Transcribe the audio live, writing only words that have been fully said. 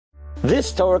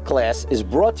This Torah class is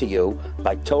brought to you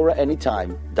by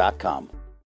TorahAnytime.com.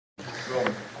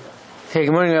 Hey,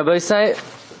 good morning, Rabbi.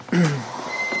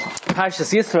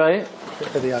 Parshas Yisro.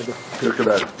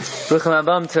 Bruchim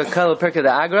Abam to Kol Pirka the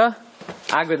Agra.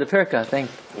 Agra the Pirka,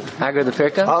 Agra the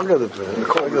Pirka.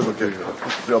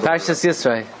 Parshas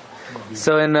Yisro.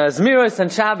 So in Zmiros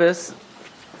and Shabbos,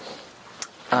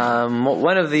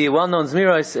 one of the well-known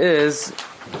Zmiros is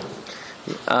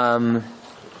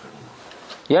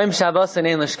Yom Shabbos and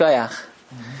Ein L'Shkoyach.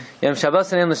 Yom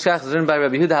Shabbos and Ein L'Shkoyach was written by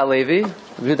Rabbi Yehuda HaLevi.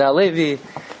 Rabbi Yehuda HaLevi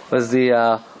was the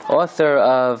author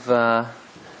of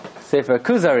Sefer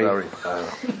Kuzari,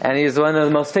 and he is one of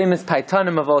the most famous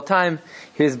Paitanim of all time.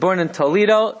 He was born in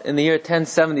Toledo in the year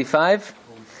 1075,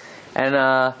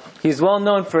 and he's well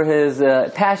known for his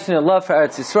passionate love for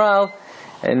Eretz Yisrael.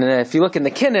 And if you look in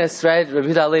the Kinnis, right, Rabbi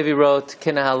Yehuda HaLevi wrote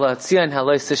Kinna Hala Tzion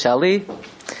Haloi Sishali,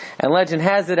 and legend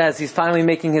has it, as he's finally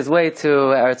making his way to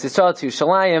Eretz Yisrael, to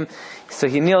Yerushalayim, so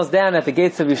he kneels down at the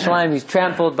gates of Yerushalayim. He's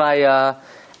trampled by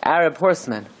Arab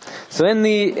horsemen. So in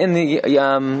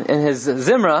his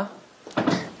Zimra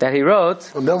that he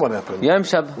wrote, and then what happened? Yom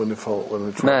Shab. When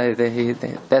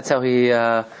they that's how he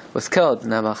was killed.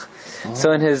 Nabach.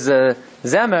 So in his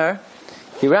Zemer,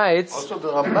 he writes. Also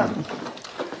the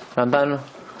Ramban.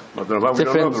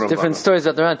 Different stories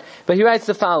about the Ramban. But he writes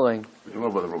the following.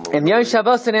 In Yom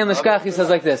Shabbos and Ein L'Shkoyach, he says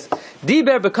like this: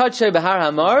 Diber b'Kodshay Behar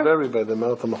Hamor. Buried by the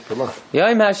Mount of Machpelah.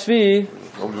 Yom Hashvi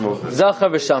Zachar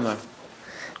v'Shamar.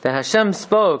 That Hashem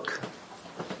spoke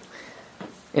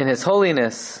in His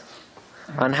holiness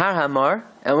on Har Hamor,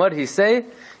 and what did He say?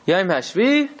 Yom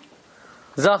Hashvi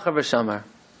Zachar v'Shamar.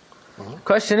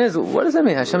 Question is, what does that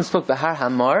mean? Hashem spoke Behar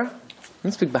Hamor. He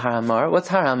didn't speak Behar Hamor. What's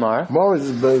Har Hamor? Har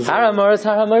Hamor is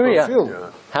Har Hamoria.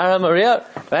 Har Hamoria,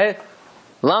 right?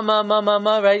 Lama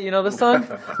ma, right? You know the song?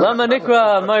 Lama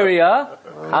nikra Moria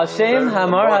al shem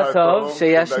Hamor hatov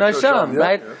sheyeshna sham,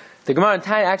 right? The Gemara in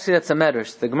Tain, actually that's a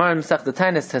medrash. The Gemara in Masech the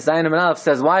Tainis Tezayin and Aleph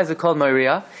says, why is it called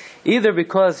Moria? Either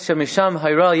because Shemisham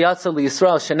Hayral Yatzel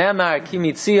Yisrael Shenamar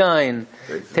Kimitzion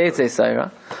Teitzei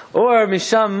Saira, or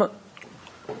Misham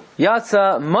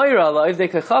Yatza Moira La'ivdei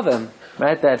Kechavim.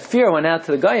 Right, that fear went out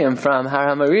to the Goyim from Har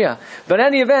HaMoriah. But in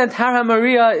any event, Har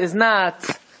HaMoriah is not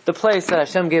the place that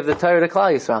Hashem gave the Torah to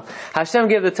Klal Yisrael. Hashem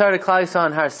gave the Torah to Klal Yisrael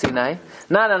on Har Sinai,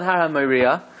 not on Har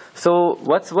HaMoriah. So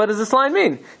what does this line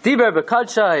mean? Diber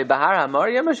b'Kodshay B'Har Hamor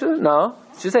Yom Hashvi. No,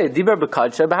 it should say Diber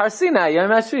b'Kodshay B'Har Sinai Yom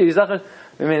Hashvi.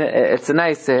 I mean, it's a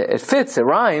nice, it fits, it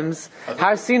rhymes.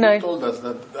 Har Sinai. You told us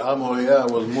that Har HaMoriah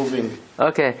was moving.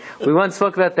 Okay, we once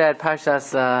spoke about that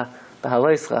Parshas.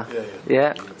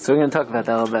 Yeah, so we're going to talk about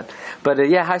that a little bit. But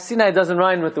Har Sinai doesn't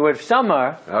rhyme with the word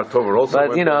shamar.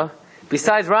 But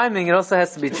besides rhyming, it also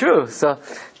has to be true. So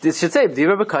it should say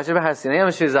Diber b'Kodshay B'Har Sinai.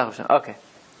 Okay.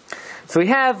 So we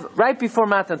have right before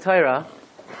Matan Torah.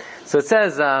 So it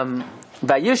says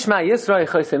Vayishma Yisro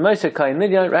Chosei Moshe Kain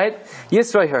Midyan. Right?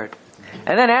 Yisro heard,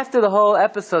 and then after the whole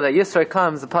episode that Yisro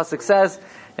comes, the pasuk says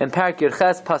in Parak Yud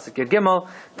Ches, pasuk Yud Gimel,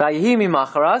 Vayihi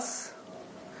mimacharas.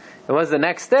 It was the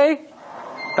next day.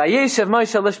 Vayeshev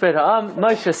Moshe lishbeit ha'am.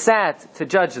 Moshe sat to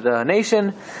judge the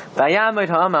nation. Vayamid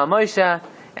ha'am al Moshe,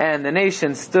 and the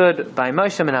nation stood by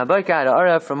Moshe min haboker ad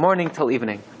ha'arav from morning till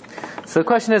evening. So the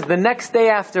question is, the next day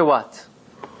after what?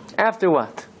 After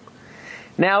what?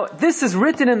 Now, this is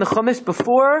written in the Chumash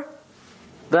before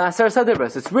the Asar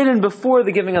Sadibros. It's written before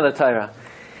the giving of the Torah.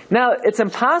 Now, it's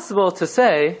impossible to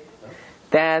say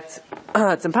that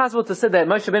Moshe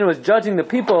Rabbeinu was judging the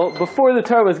people before the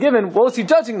Torah was given. What was he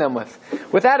judging them with?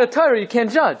 Without a Torah, you can't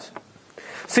judge.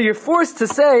 So you're forced to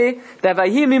say that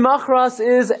Vayihi mimachras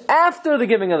is after the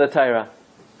giving of the Torah.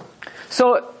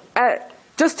 So,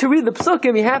 just to read the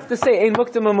psukim, you have to say Ein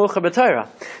Muktam U'Muchar B'Torah,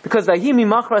 because Vayihi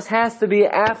mimachras has to be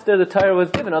after the Torah was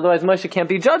given. Otherwise, Moshe can't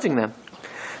be judging them.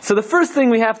 So the first thing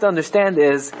we have to understand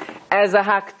is, as a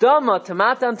hakdama to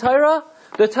Matan Torah,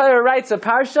 the Torah writes a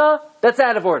parsha that's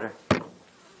out of order.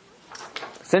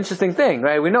 It's an interesting thing,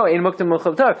 right? We know Ein Muktam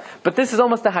U'Muchar B'Torah, but this is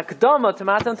almost a hakdama to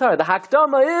Matan Torah. The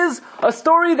hakdama is a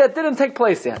story that didn't take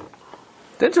place yet.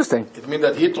 It's interesting. It means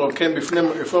that Yitro came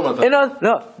before Matan Torah.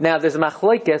 No. Now there's a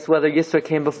machlokes whether Yisro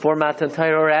came before Matan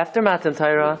Torah or after Matan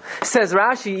Torah. Says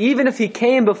Rashi, even if he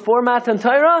came before Matan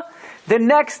Torah, the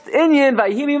next inyan,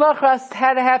 Vayihi mimachras,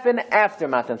 had to happen after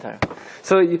Matan Torah.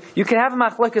 So you can have a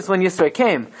machlokes when Yisro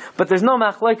came, but there's no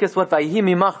machlokes what Vayihi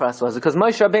mimachras was, because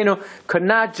Moshe Rabbeinu could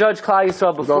not judge Klal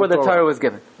Yisrael before the Torah was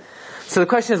given. So the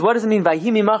question is, what does it mean?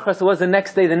 Vayihi mimachras was the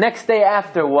next day. The next day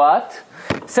after what?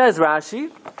 Says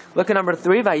Rashi, look at number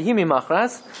 3, Vayihi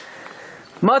mimachras.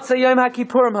 Matzah Yom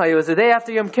HaKippurim hayu, was the day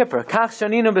after Yom Kippur. Kach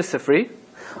shaninu b'sifri.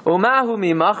 Umahu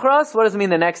mimachras, what does it mean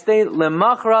the next day?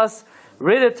 Lemachras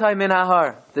Ridatai min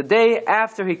hahar, the day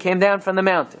after he came down from the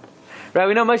mountain. Right,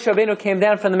 we know Moshe Rabbeinu came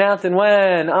down from the mountain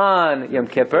when? On Yom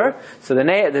Kippur. So the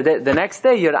next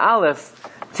day, Yud Aleph,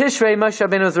 Tishrei, Moshe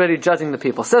Rabbeinu was already judging the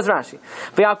people. Says Rashi,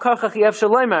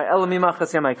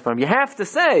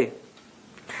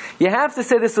 you have to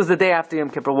say this was the day after Yom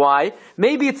Kippur. Why?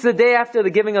 Maybe it's the day after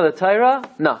the giving of the Torah?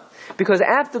 No. Because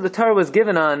after the Torah was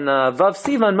given on Vav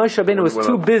Sivan, Moshe Rabbeinu was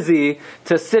too busy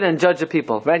to sit and judge the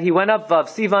people. Right? He went up Vav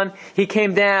Sivan, he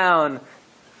came down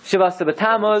Shivasa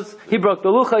B'Tammuz, he broke the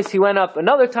Luchos, he went up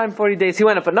another time 40 days, he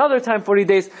went up another time 40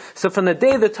 days. So from the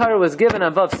day the Torah was given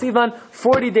on Vav Sivan,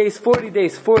 40 days,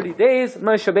 Moshe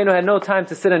Rabbeinu had no time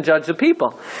to sit and judge the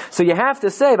people. So you have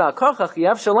to say,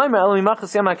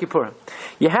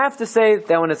 you have to say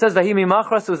that when it says Vahimi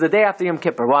Machras, it was the day after Yom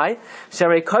Kippur. Why?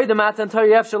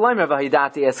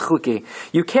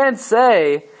 You can't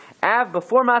say,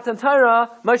 before Matan Torah,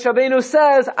 Moshe Rabbeinu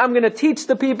says, I'm going to teach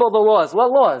the people the laws.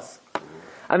 What laws?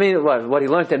 I mean, what he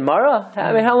learned in Mara?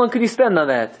 I mean, how long could he spend on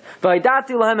that?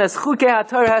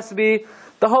 Torah has to be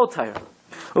the whole Torah.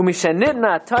 From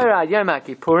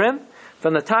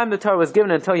the time the Torah was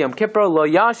given until Yom Kippur, Lo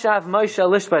Yashav Moshe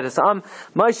Lishbait Ha'am.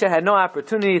 Moshe had no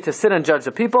opportunity to sit and judge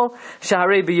the people.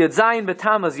 Shaharei b'Yudzayin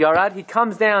b'Tammuz Yarad. He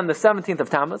comes down the 17th of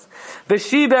Tammuz.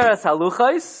 V'Shiberes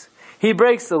Haluchos. He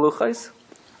breaks the Luchos.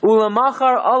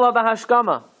 Ulamachar Allah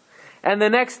b'Hashkama. And the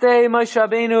next day, Moshe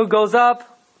Rabbeinu goes up.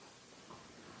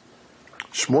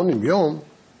 80 yom.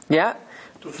 Yeah.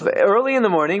 Early in the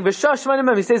morning, he stays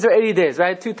there 80 days,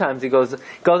 right? 2 times he goes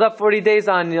up 40 days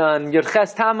on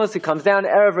Yud Tammuz, he comes down,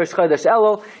 Erev Rosh Chodesh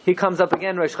Elul, he comes up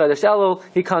again, Rosh Chodesh Elul,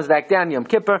 he comes back down, Yom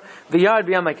Kippur, V'yard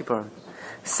B'yam HaKippurim.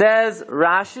 Says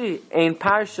Rashi, Ein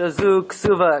Parsha Zu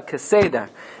Ksuva Keseder.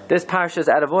 This Parsha is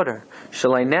out of order.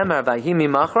 Shalai Nemar Vahimi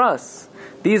Machras.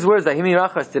 These words, Vahimi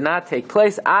Machras, did not take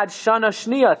place Ad Shana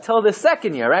Shniya, till the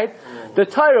second year, right? The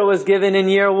Torah was given in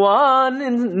year 1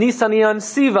 in Nisan Iyar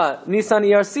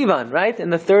Sivan, right?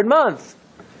 In the 3rd month.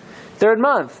 3rd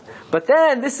month. But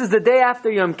then, this is the day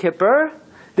after Yom Kippur.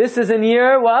 This is in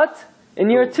year what? In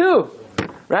year 2.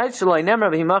 Right? Shaloi Nemar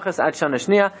V'himachas Ad Shana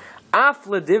Shniya. Af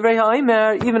L'divrei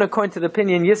Ha'omer, even according to the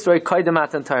opinion, Yisro Koydem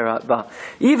Matan Torah.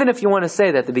 Even if you want to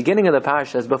say that the beginning of the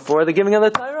Parsha is before the giving of the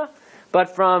Torah,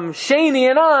 but from Sheni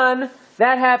and on,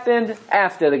 that happened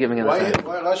after the giving of the Torah.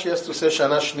 Why Rashi has to say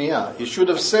Shana Shniya? He should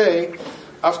have said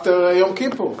after Yom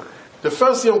Kippur. The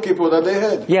first Yom Kippur that they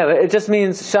had. Yeah, but it just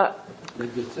means...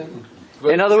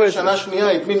 in other words... Shana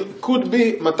Shniya, it means, could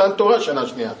be Matan Torah Shana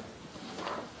Shniya.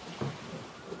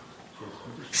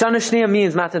 Shana Shniya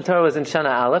means Matan Torah was in Shana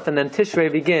Aleph, and then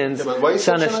Tishrei begins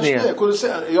Shana Shniya. Could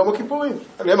say Yom Kippurim.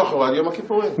 Yom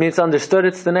Kippurim. Means understood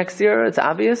it's the next year? It's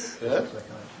obvious? Yeah.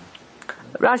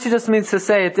 Rashi just means to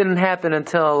say it didn't happen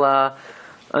until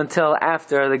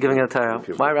after the giving of the Torah.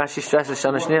 Why Rashi stresses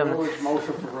Shana Shniya?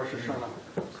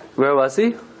 Where was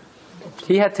he?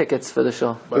 He had tickets for the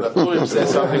show. But Aturim said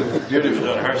something beautiful.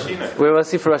 Where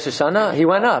was he for Rosh Hashanah? He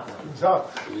went up.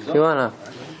 He went up.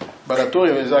 But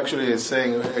Aturim is actually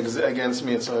saying against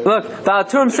me. So look, the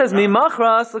Aturim says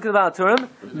Mimachras. Look at the Aturim.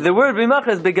 The word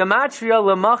Mimachras begamatria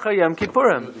lemachar Yom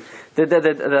Kippurim.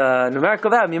 The numerical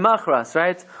value Mimachras,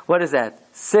 right? What is that?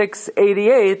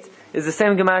 688 is the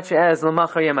same gematria as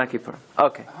lemachar Yom Kippur.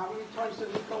 Okay. How many times did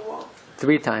he go up?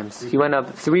 3 times. He went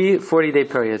up 3 40-day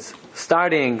periods,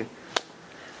 starting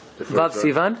Vav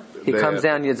Sivan. He comes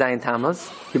down Yudzayin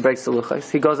Tammuz. He breaks the Luchos.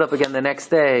 He goes up again the next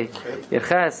day.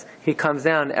 Yirches. He comes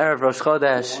down Erev Rosh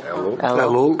Chodesh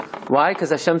Elul. Why? Because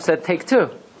Hashem said take 2.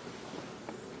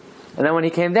 And then when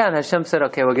he came down, Hashem said,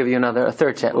 "Okay, we'll give you a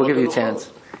third chance. We'll give you a chance."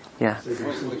 Yeah.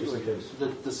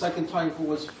 The second time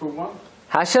was for one?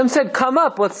 Hashem said, "Come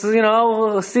up. Let's see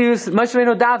Moshe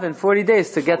Rabbeinu daven 40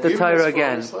 days to get the Torah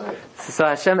again." So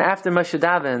Hashem, after Moshe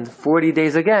davened 40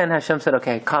 days again, Hashem said,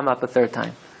 "Okay, come up a third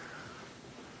time."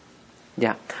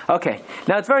 Yeah. Okay.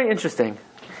 Now it's very interesting.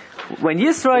 When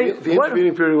Yisro, the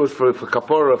intervening period was for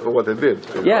kapara for what they did.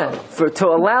 Yeah, to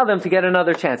allow them to get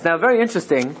another chance. Now, very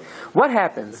interesting. What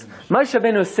happens? Moshe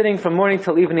Rabbeinu is sitting from morning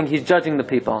till evening. He's judging the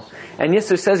people, and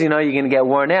Yisro says, "You're going to get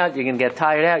worn out. You're going to get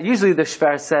tired out." Usually, the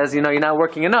shver says, "You're not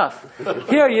working enough."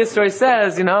 Here, Yisro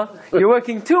says, "You're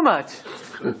working too much."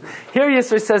 Here,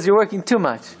 Yisro says, "You're working too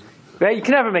much." Right? You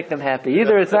can never make them happy.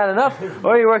 Either it's not enough,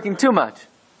 or you're working too much.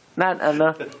 Not I'm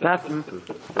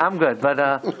good, but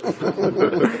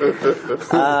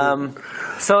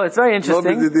so it's very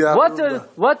interesting. What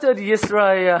did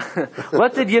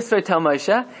Yisro tell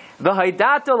Moshe?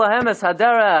 V'haidato lahem es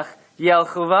haderech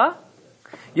yelchuva.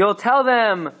 You'll tell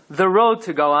them the road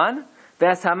to go on.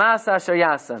 V'es hamas asher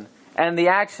yasan, and the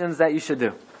actions that you should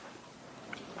do.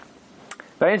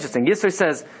 Very interesting. Yisro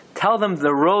says, tell them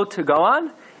the road to go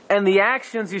on, and the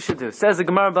actions you should do. Says the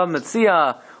Gemara Bava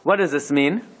Metzia, what does this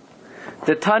mean?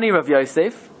 The Tani Rav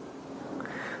Yosef,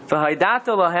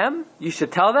 v'haidato lahem, you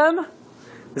should tell them,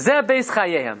 zeh beis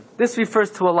chayehem. This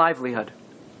refers to a livelihood.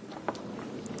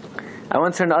 I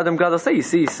once heard an Adam Gadol say, you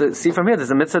see from here,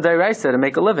 there's a mitzvah d'oraisa to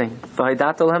make a living.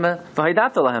 V'haidato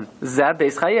lahem, zeh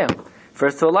beis chayehem.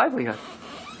 Refers to a livelihood.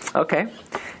 Okay.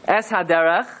 Es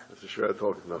haderech. That's the Shiur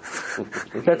talk now.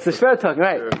 That's the Shiur talk,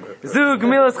 right? Zu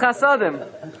gemilas chasadim.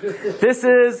 This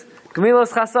is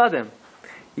gemilas chasadim.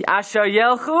 Asher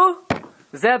yelchu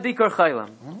zeh bikor chaylam.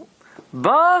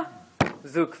 Ba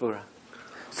zu kvura.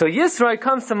 So Yisro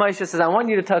comes to Moshe and says, I want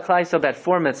you to tell Klal Yisrael about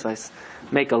 4 mitzvahs.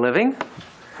 Make a living,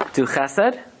 do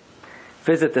chesed,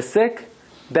 visit the sick,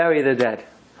 bury the dead.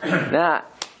 Now,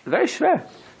 very schwer.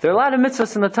 There are a lot of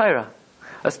mitzvahs in the Torah.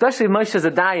 Especially Moshe is a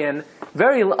dayan,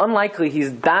 very unlikely he's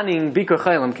daning Bikur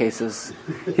Chaylam cases.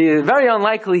 Very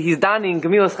unlikely he's daning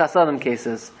Gemilas Chasadim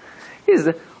cases.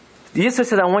 The Yisro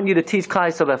said, I want you to teach Klal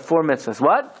Yisrael about 4 mitzvahs.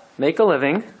 What? Make a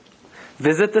living,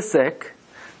 visit the sick,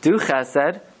 do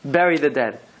chesed, bury the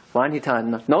dead. Why didn't he tell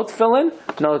him? No tefillin,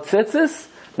 no tzitzis,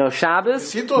 no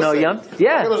Shabbos, no Yom.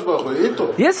 Yeah.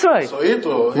 Yisro.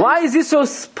 Why is Yisro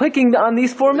picking on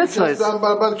these 4 mitzvahs?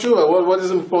 What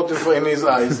is important in his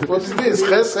eyes? What is this?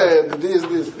 Chesed,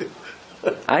 this.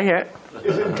 I hear.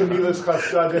 Isn't Gemilas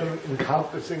Chasadim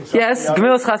encompassing something? Yes,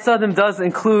 Gemilas Chasadim does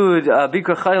include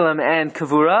Bikur Chaylam and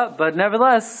Kavura, but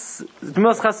nevertheless,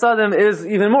 Gemilas Chasadim is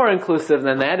even more inclusive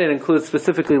than that. It includes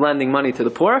specifically lending money to the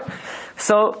poor.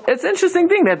 So it's an interesting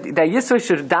thing that Yisro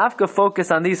should dafka focus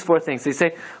on these 4 things. So you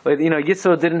say, well,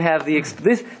 Yisro didn't have the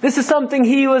this is something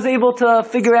he was able to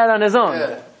figure out on his own.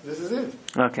 Yeah, this is it.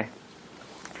 Okay,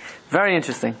 very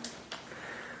interesting.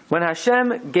 When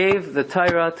Hashem gave the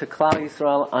Torah to Klal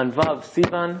Yisrael on Vav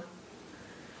Sivan,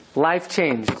 life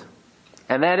changed.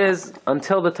 And that is,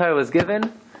 until the Torah was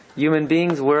given, human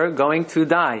beings were going to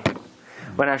die.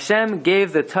 When Hashem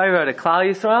gave the Torah to Klal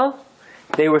Yisrael,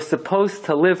 they were supposed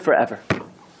to live forever.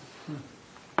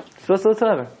 Supposed to live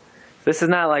forever. This is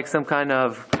not like some kind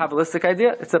of Kabbalistic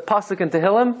idea. It's a pasuk in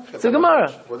Tehillim. It's a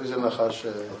Gemara. What is a nachash?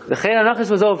 The Chet HaNachash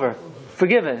was over.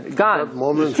 Forgiven. Gone.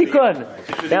 Tikkun.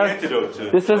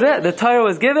 This was it. The Torah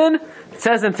was given. It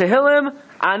says in Tehillim,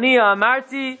 Ani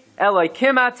amarti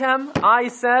Elokim atem. I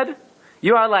said,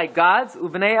 you are like gods.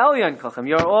 Ubnei Elyon kolchem.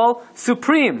 You are all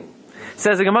supreme.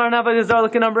 Says the Gemara Nava Yizar,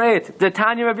 look at number 8. The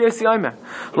Tanya Rabbi Yossi Omer.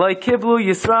 Lo kiblu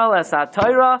Yisrael es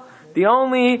ha-Torah. The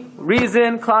only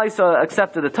reason Klal Yisrael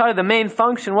accepted the Torah, the main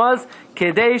function was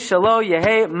Kedei Shalo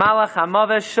Yehei Malach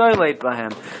HaMavesh Shoyleit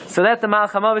Bahem, so that the Malach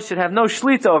HaMavesh should have no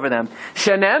shlita over them.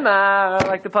 Shenemar,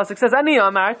 like the pasuk says, Ani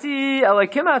amarti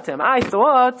Elokim atem.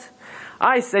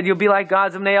 I said you'll be like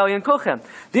gods of Ne'el and Kuchem.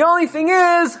 The only thing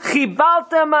is,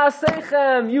 Chibaltem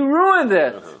Asechem. You ruined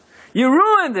it. You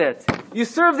ruined it. You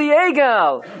served the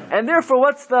Egel. And therefore,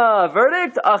 what's the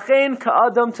verdict? Achein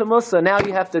ka'adam tamusa. Now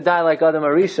you have to die like Adam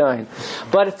Arishain.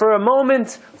 But for a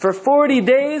moment, for 40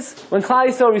 days, when Klal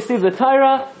Yisrael received the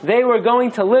Torah, they were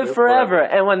going to live forever.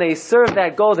 And when they served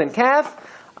that golden calf,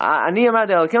 achein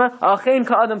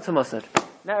ka'adam tamusa.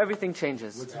 Now everything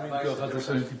changes.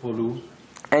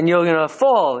 And you're going to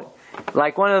fall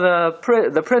like one of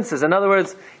the princes. In other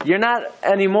words, you're not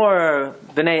anymore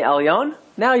B'nai Elyon.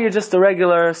 Now you're just a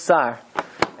regular Sar,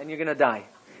 and you're going to die.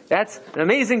 That's an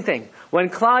amazing thing. When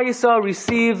Klal Yisrael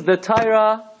received the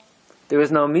Torah, there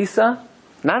was no Misa.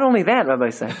 Not only that, Rabbi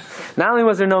said. Not only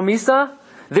was there no Misa,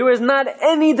 there was not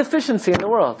any deficiency in the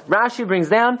world. Rashi brings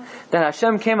down that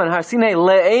Hashem came on Har Sinai,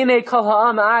 Le'enei kol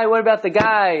ha'am ai. What about the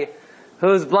guy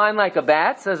who's blind like a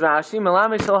bat? Says Rashi,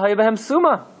 Melame shel hayabahem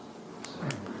suma.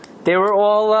 They were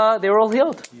all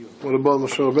healed. What about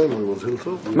Moshe Rabbeinu? He was healed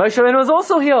too? Moshe Rabbeinu was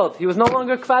also healed. He was no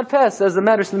longer kvad pes, as the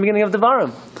Medrash in the beginning of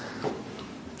Devarim.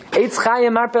 Eitz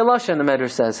chayim marpe lashon, the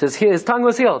Medrash says. His tongue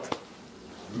was healed.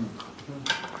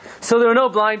 So there were no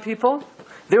blind people.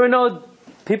 There were no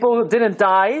people who didn't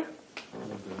die.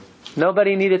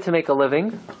 Nobody needed to make a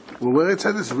living. Well, where it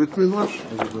said this? With Midrash?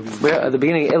 Where at the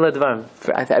beginning, Ila Devarim.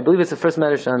 I believe it's the first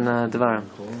Medrash on Devarim.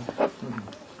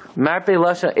 Marpe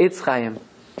lashon eitz chayim.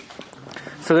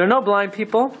 So there are no blind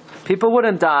people. People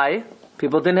wouldn't die.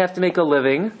 People didn't have to make a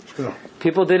living.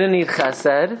 People didn't need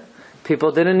chesed.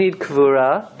 People didn't need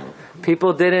kvura.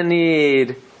 People didn't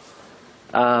need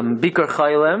bikur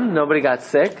chaylim. Nobody got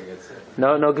sick.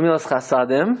 No gemilas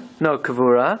chasadim. No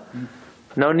kvura.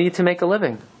 No need to make a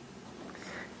living.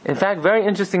 In fact, very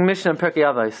interesting mission in Pirkei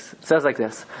Avos. It says like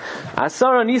this: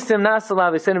 Asara nisim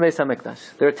nasalav v'seinu Beis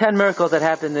Hamikdash. There are 10 miracles that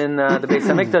happened in the Beis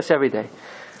Hamikdash every day.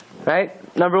 Right?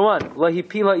 Number one, lo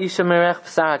hipila isha merech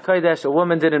b'sar hakodesh. A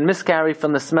woman didn't miscarry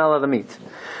from the smell of the meat.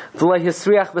 V'lo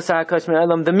hisriach b'sar hakodesh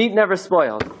me'olam. The meat never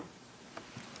spoiled.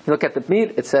 You look at the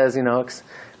meat, it says, it's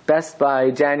best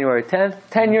by January 10th.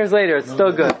 10 years later, it's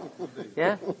still good.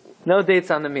 Yeah? No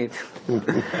dates on the meat.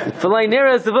 V'lo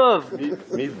nira zvuv.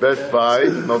 Meat best by,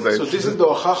 no dates. So this is the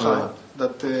ochacha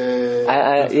that...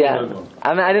 I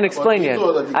didn't explain yet.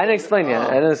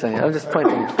 I'm just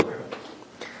pointing.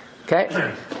 Okay?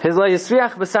 His lo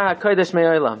yisriach b'sar hakodesh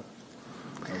me'olam.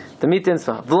 The meat didn't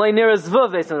smell. V'lo nira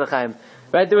zvuv v'esim l'chaim.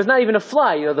 Right? There was not even a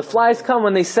fly. The flies come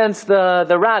when they sense the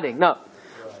rotting. No.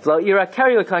 If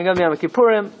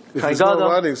it's not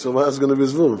rotting, so what's going to be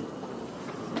zvum?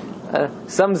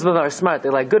 Some zvuv are smart. They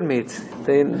like good meat.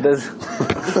 There's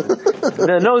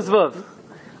no zvuv.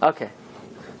 Okay.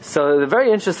 So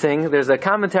very interesting. There's a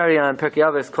commentary on Pirkei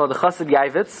Avos called the Chassid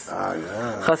Yavitz.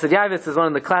 Chassid Yavitz is one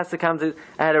of the classic commentaries.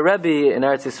 I had a Rabbi in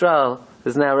Eretz Yisrael,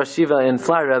 who's now Rosh Yeshiva in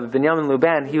Florida, Rabbi Binyamin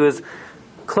Luban. He was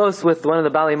close with one of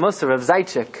the Baalei Mussar, Rav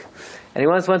Zaychik. And he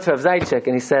once went to Rav Zaychik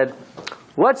and he said,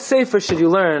 what sefer should you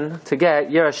learn to get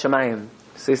Yiras Shamayim?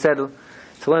 So he said, to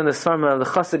learn the Svarim of the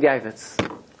Chassid Yavitz.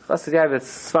 Chassid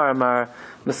Yavitz Svarim are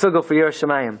Mesugel for Yiras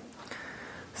Shamayim.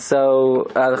 So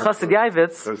the Chassid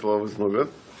Yavitz... First law was no good?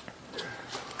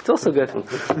 It's also good.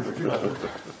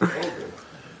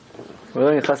 We're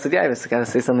learning Chassid Yavitz. I got to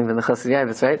say something from the Chassid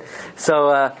Yavitz, right?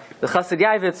 So the Chassid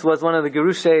Yavitz was one of the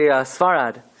Gerushay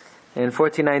Sfarad. In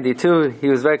 1492, he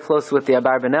was very close with the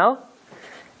Abarbanel,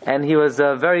 and he was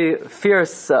a very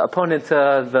fierce opponent to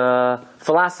the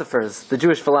philosophers, the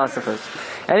Jewish philosophers.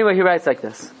 Anyway, he writes like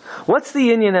this. What's the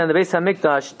Inyan and the Beis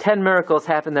HaMikdash? 10 miracles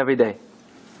happened every day.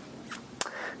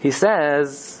 He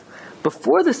says,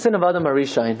 before the sin of Adam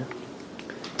HaRishon,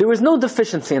 there was no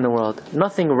deficiency in the world.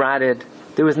 Nothing rotted.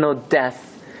 There was no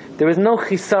death. There was no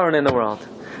chisaron in the world.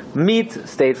 Meat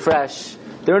stayed fresh.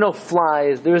 There were no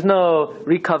flies. There was no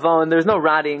rikavon. There was no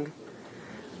rotting.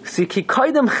 See,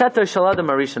 before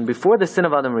the sin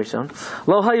of Adam HaRishon,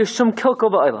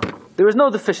 there was no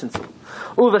deficiency.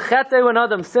 When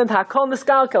Adam sinned,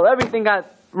 everything got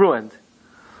ruined.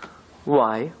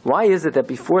 Why? Why is it that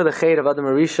before the chet of Adam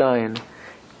HaRishon,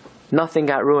 nothing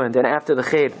got ruined, and after the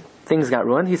chet, things got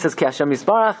ruined? He says,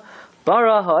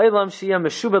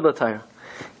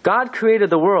 God created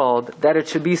the world that it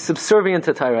should be subservient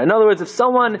to Torah. In other words, if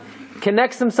someone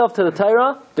connects himself to the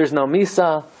Torah, there's no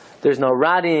misa, there's no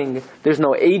rotting, there's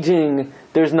no aging,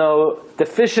 there's no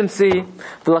deficiency.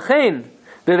 V'lachein,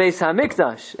 the Beis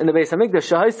HaMikdash, in the Beis HaMikdash,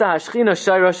 Shahoisa HaShchina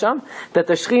Shayrasham, that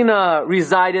the Shechina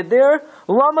resided there.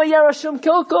 Lama Yarasham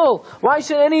Kilkul. Why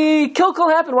should any Kilkul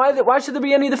happen? Why should there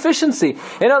be any deficiency?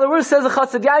 In other words, says the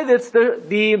Chassid Yavitz,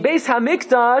 the Beis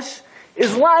HaMikdash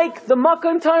is like the Makkah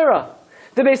and Torah.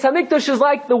 The Beis HaMikdash is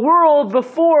like the world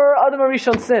before Adam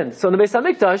HaRishon sinned. So in the Beis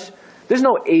HaMikdash, there's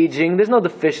no aging, there's no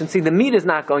deficiency, the meat is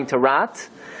not going to rot.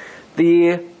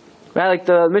 Like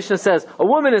the Mishnah says, a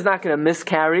woman is not going to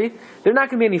miscarry. There are not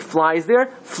going to be any flies there.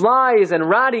 Flies and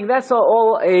rotting, that's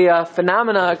all a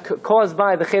phenomena caused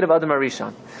by the chet of Adam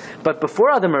HaRishon. But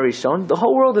before Adam HaRishon, the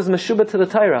whole world is meshubah to the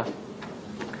Torah.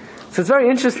 So it's very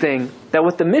interesting that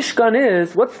what the Mishkan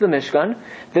is, what's the Mishkan?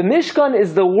 The Mishkan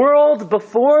is the world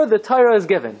before the Torah is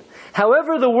given.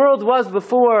 However the world was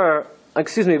before the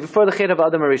chet of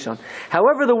Adam HaRishon.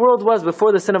 However the world was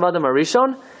before the sin of Adam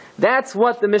HaRishon, that's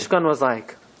what the Mishkan was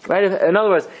like. Right? In other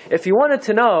words, if you wanted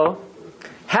to know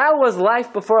how was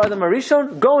life before Adam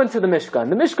HaRishon, go into the Mishkan.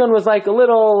 The Mishkan was like a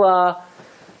little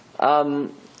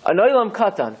an oilam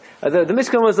katan. The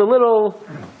Mishkan was a little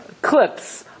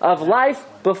clips of life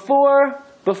before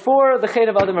the chet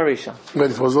of Adam HaRishon.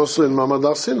 But it was also in Mamad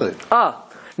Har Sinai.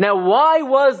 Now why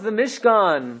was the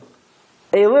Mishkan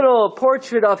a little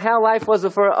portrait of how life was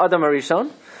before Adam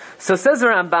HaRishon? So says the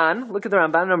Ramban, look at the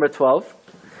Ramban number 12.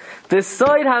 The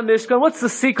Soid HaMishkan, what's the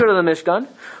secret of the Mishkan?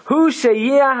 Hu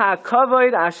sheyeh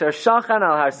ha'kavod asher shachan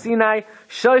al Har Sinai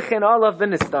shoichen olav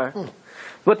b'nistar.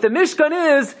 What the Mishkan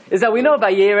is that we know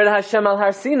Vayered Hashem al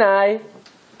Har Sinai.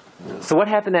 So what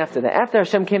happened after that? After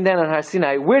Hashem came down on Har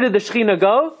Sinai, where did the Shechina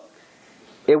go?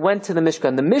 It went to the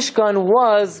Mishkan. The Mishkan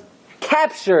was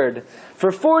captured.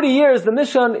 For 40 years, the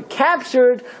Mishkan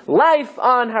captured life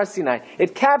on Har Sinai.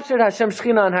 It captured Hashem's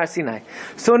Shechina on Har Sinai.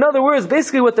 So in other words,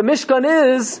 basically what the Mishkan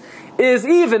is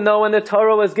even though when the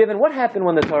Torah was given, what happened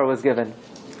when the Torah was given?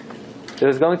 There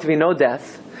was going to be no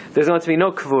death. There's going to be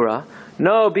no kvura,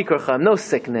 no bikur cham, no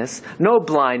sickness, no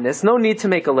blindness, no need to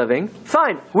make a living.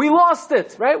 Fine, we lost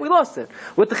it, right? We lost it.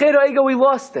 With the Chet HaEgel, we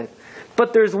lost it.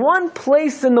 But there's one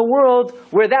place in the world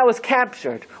where that was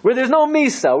captured, where there's no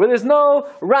misa, where there's no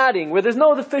rotting, where there's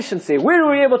no deficiency. Where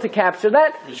were we able to capture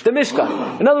that? The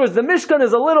Mishkan. In other words, the Mishkan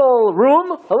is a little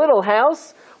room, a little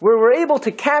house, where we're able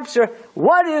to capture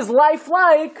what is life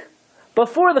like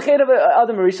before the Chet of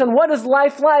Adam Rishon. What is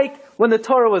life like when the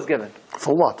Torah was given?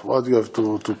 For what? Why do you have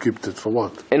to keep it? For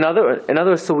what? In other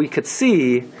words, so we could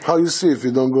see. How you see if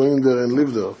you don't go in there and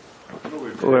live there?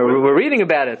 We're reading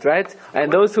about it, right?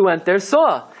 And those who went there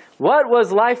saw. What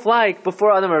was life like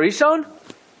before Adam Rishon?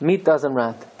 Meat doesn't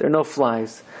rot. There are no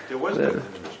flies. There was death in the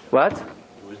Mishkan. What? There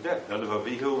was death. None of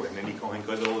Avihu, and then he Kohen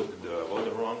Gadol wrote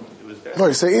it wrong. It was death. No,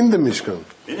 you say in the Mishkan.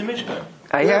 In the Mishkan.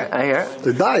 I hear.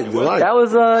 They died. They died. That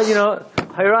was,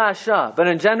 Hayra Asha. But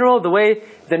in general, the way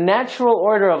the natural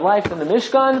order of life in the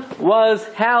Mishkan was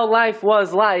how life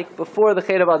was like before the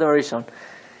Chet of Adam Rishon.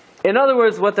 In other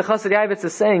words, what the Chassid Yavitz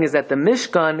is saying is that the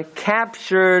Mishkan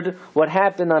captured what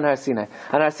happened on Har Sinai.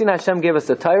 On Har Sinai, Hashem gave us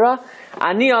the Torah.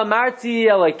 Ani amarti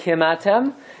Elokim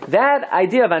atem. That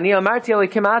idea of Ani amarti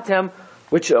Elokim atem,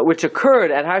 which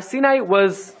occurred at Har Sinai,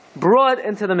 was brought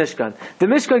into the Mishkan. The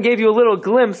Mishkan gave you a little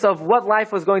glimpse of what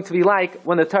life was going to be like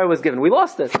when the Torah was given. We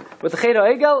lost it. With the Chet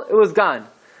Egel, it was gone.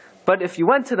 But if you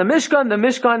went to the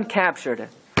Mishkan captured it.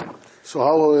 So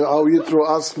how Yitro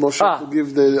asked Moshe to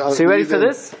give the... So you ready for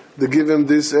this? They give him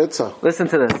this etzah. Listen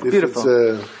to this. Beautiful.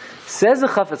 Says the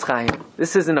Chafetz Chaim,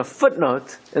 this is in a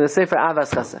footnote in the Sefer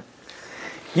Avas Chassid.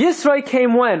 Yisro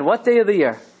came when? What day of the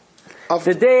year?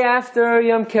 The day after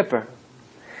Yom Kippur.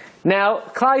 Now,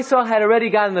 Klal Yisrael had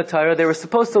already gotten the Torah. They were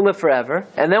supposed to live forever.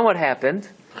 And then what happened?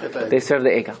 They served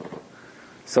the Egel.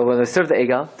 So when they served the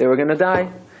Egel, they were going to die.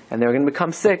 And they were going to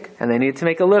become sick. And they needed to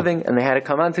make a living. And they had to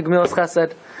come on to Gemilas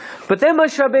Chesed. But then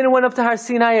Moshe Rabbeinu went up to Har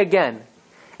Sinai again.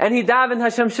 And he davened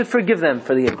Hashem should forgive them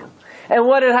for the Egel. And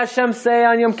what did Hashem say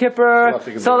on Yom Kippur?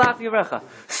 Salach Yivrecha.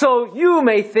 So you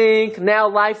may think now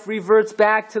life reverts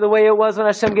back to the way it was when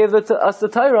Hashem gave us the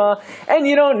Torah, and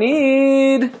you don't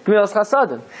need Gemilas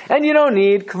Chasadim, and you don't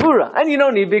need Kvura, and you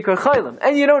don't need Bikur Chaylim,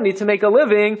 and you don't need to make a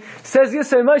living. Says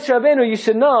Yisro Moshe Rabbeinu, you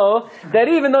should know that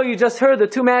even though you just heard the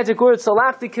two magic words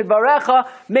Salachti Kidvarecha,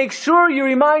 make sure you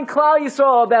remind Klal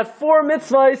Yisrael about 4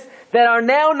 mitzvahs that are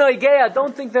now Noigeya.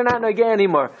 Don't think they're not Noigeya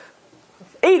anymore.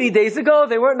 80 days ago,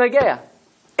 they weren't Nageya.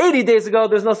 80 days ago,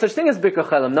 there's no such thing as Bikkur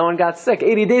Chelim. No one got sick.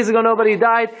 80 days ago, nobody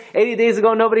died. 80 days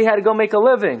ago, nobody had to go make a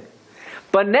living.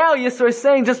 But now, Yisro is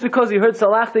saying, just because you heard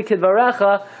Salachti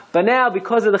Kidvarecha, but now,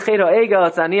 because of the Chet HaEgel,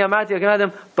 it's Ani Amarti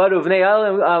Yakim but Uvnei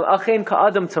Achen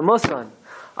Ka'adam Tamusan.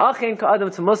 Achen Ka'adam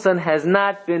Tamusan has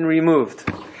not been removed.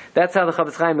 That's how the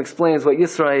Chafetz Chaim explains what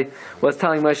Yisro was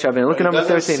telling Moshe Rabbeinu. Look at number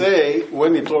 13. It doesn't say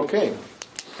when Yitro came.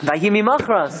 Vayimi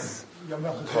Machras.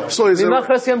 So is Yom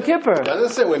Kippur. It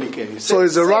doesn't say when he came. So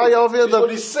is a raya over here that... what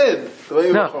he said.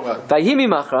 No. Vayimi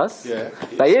Machras.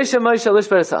 Vayesha Moshe Lish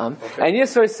Beresam. And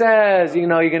Yisro says, you're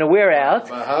going to wear out.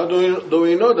 But how do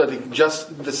we know that he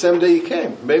just the same day he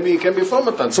came? Maybe he came before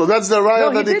Matan. So that's the raya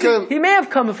that he came. He may have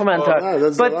come before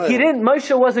Matan. But he didn't.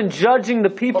 Moshe wasn't judging the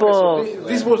people. Okay, so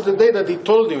this was the day that he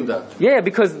told him that. Yeah,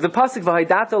 because the pasuk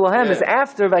V'Haydata Lohem is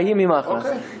after Vayimi Machras.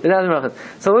 Okay.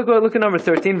 So look at number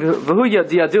 13. V'hu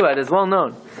Yadua. It is well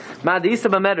known. Ma'adisa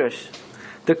b'medrash.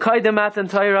 The Kaidem Matan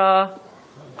Torah.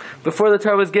 Before the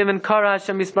Torah was given, Kara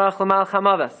Hashem Yisbarach l'Mal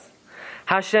Chamaves.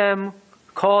 Hashem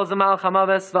calls the Mal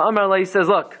Chamaves. V'Amar La, he says,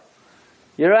 look,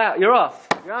 you're out, you're off,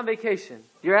 you're on vacation,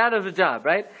 you're out of a job,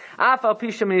 right? Af al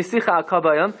pishem yisicha al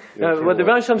kabayim. What the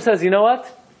Rebbe says, you know what?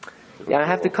 Yeah, I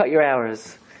have to cut your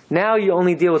hours. Now you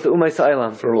only deal with the Umay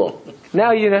Sa'ilam. For law.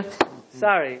 Now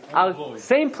sorry,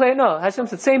 same plan. No, Hashem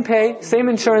said same pay, same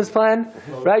insurance plan,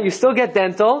 right? You still get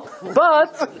dental,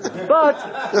 but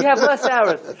you have less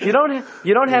hours. You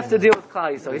don't have to deal with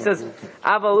Klal Yisrael. He says,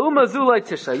 "Aval umazulay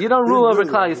tisha." You don't rule over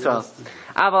Klal Yisrael.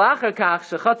 Aval achar kach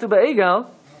shechatu be'egel.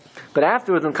 But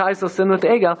afterwards, when Klal Yisrael sinned with the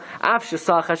egel, af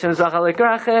shesach Hashem zachal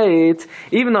ikar chet.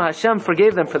 Even though Hashem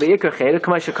forgave them for the ikar chet,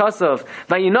 k'may shekasov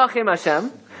vayinachim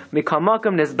Hashem. We lost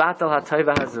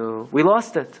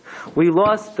it. We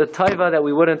lost the taiva that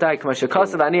we wouldn't die. Says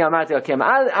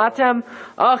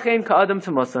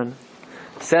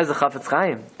the Chafetz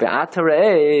Chaim.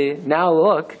 Now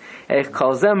look,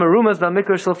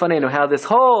 how this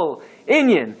whole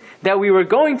inyan that we were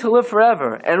going to live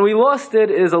forever and we lost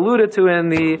it is alluded to in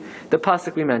the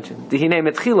pasuk we mentioned.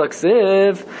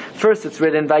 First it's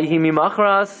written Vayihimi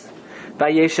Machras.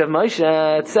 Vayeshev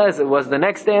Moshe, it says it was the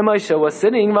next day Moshe was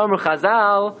sitting, Vamru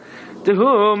Chazal, to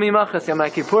whom Yimachas Yom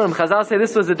Kippurim. Chazal say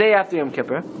this was the day after Yom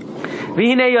Kippur.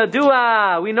 V'hinei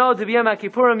Yadua, we know to be Yom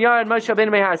Kippurim, Yared Moshe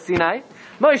Rabbeinu Har Sinai.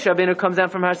 Moshe Rabbeinu comes down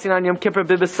from Har Sinai on Yom Kippur,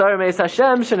 Bibasar Meis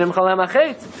Hashem, Shenim Chalem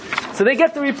Achet. So they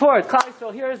get the report. Klal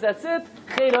Yisrael hears, that's it.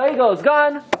 Chet Oegel is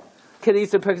gone.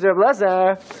 Kedisa picks Reb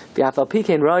Lezer. V'afal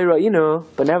pikein roi ro'inu.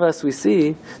 But nevertheless we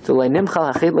see,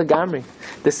 the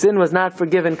sin was not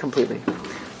forgiven completely.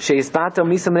 Sheisbato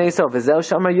misa mneso v'zel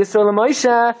shamar Yisro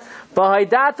l'Moshe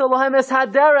v'haidato lohem es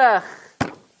haderech.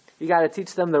 You got to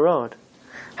teach them the road.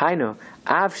 Hainu.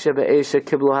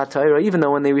 Even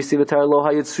though when they receive the Torah,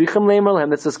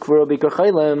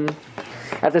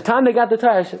 at the time they got the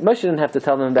Torah, Moshe didn't have to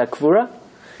tell them about Kvura.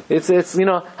 It's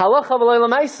halacha v'lo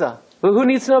l'maisa. Who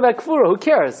needs to know about Kvura? Who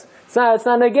cares? It's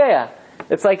not negeya.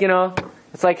 It's like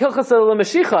it's like hilchas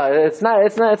l'mashicha. It's not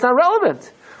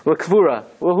relevant. Well, Kvura.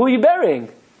 Well, who are you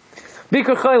burying?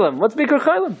 Bikur chaylim. What's bikur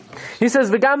chaylim? He says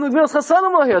v'gam l'gmilas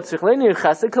chasadim lo hiyotzich le'nir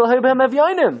chesed k'lo haybehem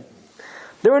avyonim.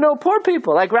 There were no poor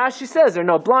people. Like Rashi says, there are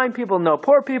no blind people, no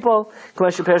poor people.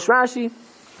 Rashi.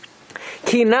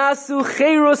 Kinasu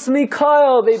cherus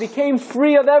mikael. They became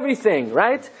free of everything,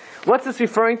 right? What's this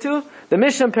referring to? The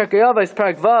Mishnah Perkei Avos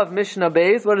Parak Vav Mishnah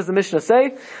Beis. What does the Mishnah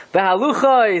say?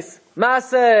 Behaluchos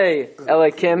masei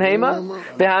Elokim hema.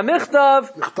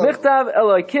 Behamichtav michtav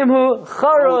Elokimhu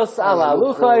charos ala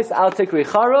luchos al tikri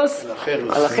charos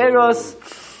ala cheros.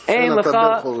 Ein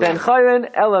lecha ben chayren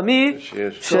elami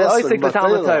she'oisik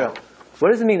b'talmud Torah.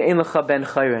 What does it mean, ein lecha ben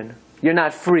chayren? You're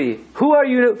not free. Who are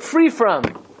you free from?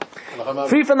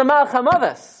 Free from the Malach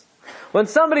HaMavos. When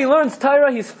somebody learns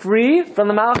Torah, he's free from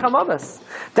the Malach HaMavos.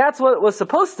 That's what it was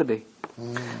supposed to be. So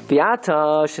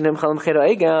Yisro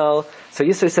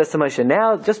says to Moshe,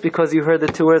 now, just because you heard the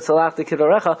two words, Salach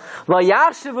Kivarecha, lo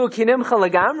yachshavu ki nimcha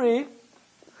legamri,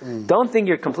 don't think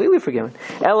you're completely forgiven.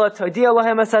 Tell them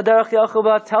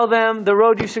the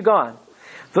road you should go on.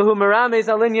 That's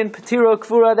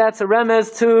a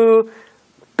remez to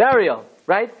burial,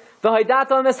 right?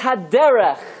 What's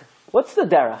the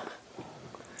derech?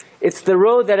 It's the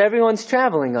road that everyone's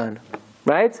traveling on,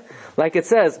 right? Like it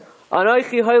says, or it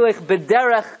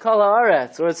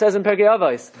says in Perkei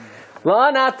Avos,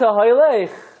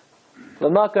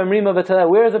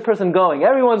 where is the person going?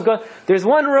 Everyone's going. There's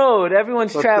one road.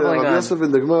 Everyone's traveling on. Yosef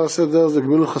in the Gemara said there's the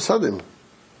Gemilut Chasadim.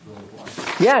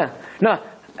 Yeah. No.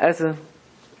 As a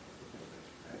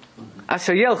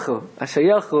Asher Yelchu. Asher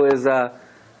Yelchu is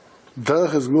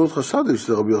Derech is Gemilut Chasadim,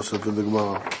 said Rabbi Yosef in the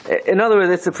Gemara. In other words,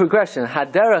 it's a progression.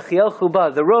 Haderech Yelchu Ba.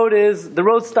 The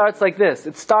road starts like this.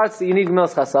 It starts. You need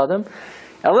Gemilut Chasadim.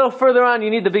 A little further on,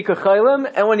 you need the Bikur Chaylim,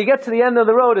 and when you get to the end of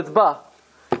the road, it's Ba.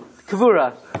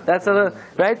 Kvura. That's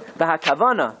right? The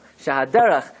Hakavana,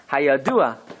 Shahaderach,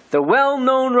 Hayadua, the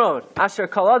well-known road. Asher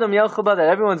Kol Adam Yelchuba, that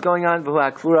everyone's going on. V'hu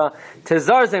Hakvura,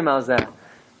 Tezar Ze Malzeh.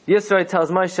 Yisro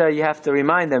tells Moshe, you have to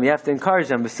remind them, you have to encourage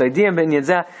them. In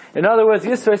other words,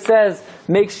 Yisro says,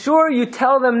 make sure you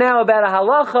tell them now about a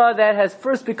halacha that has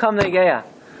first become negeya.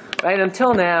 Right?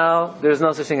 Until now, there's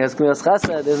no such thing as Gemilas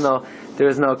Chesed. There's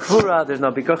no Kvura. There's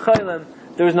no Bikur Chaylim.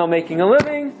 There's no making a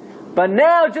living. But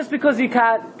now, just because you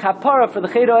got kapara for the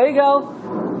Chet Oegel,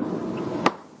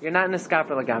 you're not in the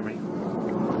skapar lagamri.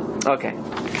 Okay.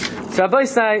 So Rabbi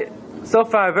say, so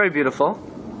far very beautiful,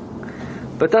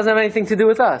 but doesn't have anything to do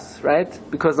with us, right?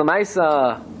 Because the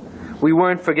Maisa, we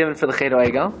weren't forgiven for the Chet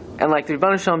Oegel, and like the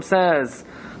Rebbeinu Shalom says,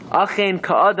 Achein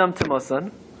ka'adam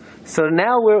temosan. So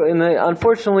now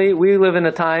unfortunately, we live in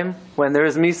a time when there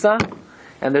is Misa,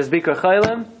 and there's Bikur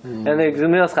Chaylim, and there's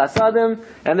Gemilas Chasadim,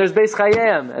 and there's Beis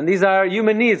Chayim, and these are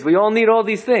human needs. We all need all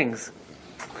these things.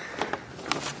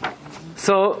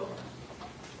 So,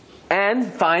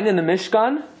 and fine, in the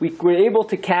Mishkan, we were able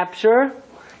to capture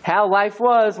how life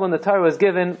was when the Torah was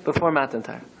given before Matan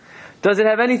Torah. Does it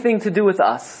have anything to do with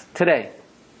us today?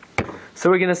 So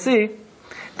we're going to see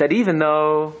that even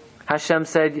though Hashem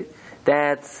said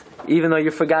that even though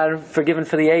you're forgiven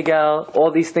for the Egel,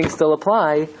 all these things still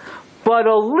apply, but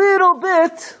a little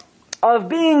bit of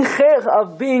being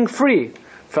free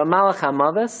from Malach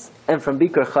HaMavos and from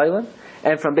Bikur Chaylim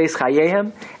and from Beis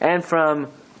Chayehem and from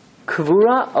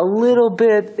Kvura, a little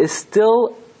bit is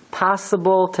still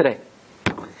possible today.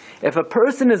 If a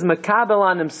person is makabel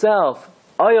on himself,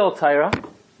 Oyel Torah,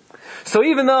 so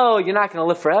even though you're not going to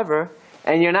live forever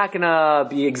and you're not going to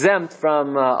be exempt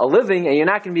from a living and you're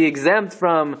not going to be exempt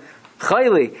from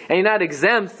Chayli and you're not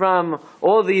exempt from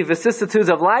all the vicissitudes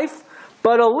of life,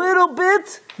 but a little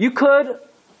bit, you could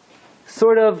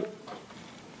sort of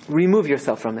remove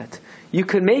yourself from it. You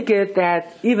could make it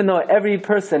that even though every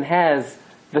person has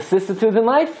vicissitudes in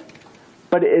life,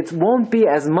 but it won't be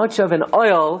as much of an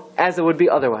oil as it would be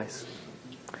otherwise.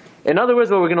 In other words,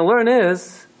 what we're going to learn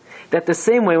is that the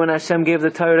same way when Hashem gave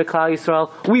the Torah to Klal Yisrael,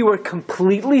 we were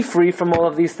completely free from all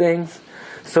of these things.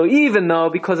 So even though,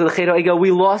 because of the Chet Oegel,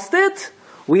 we lost it,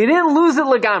 We didn't lose it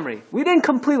legamri. We didn't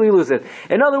completely lose it.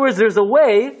 In other words, there's a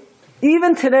way,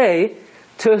 even today,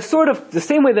 to sort of, the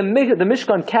same way the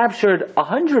Mishkan captured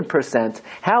 100%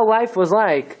 how life was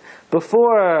like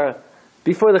before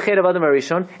the Chet of Adam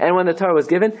HaRishon, and when the Torah was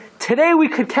given, today we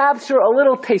could capture a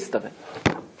little taste of it.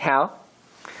 How?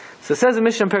 So it says in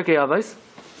Mishnah Perkei Avos,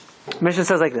 Mishnah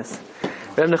says like this,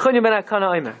 Reb Nechunya ben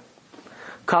Akana Omer,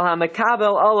 Kal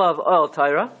ha-mekabel olav oil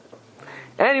Torah,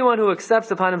 anyone who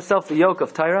accepts upon himself the yoke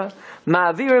of Torah,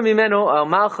 ma'avir mimenu al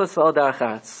malchus v'al derech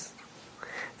eretz.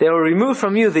 They will remove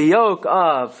from you the yoke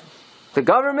of the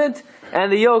government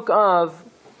and the yoke of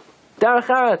derech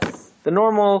eretz, the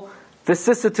normal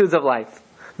vicissitudes of life.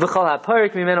 V'chol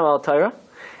ha-parik mimenu al Torah,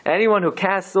 anyone who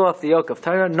casts off the yoke of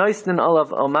Torah, noisnin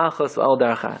olav al malchus v'al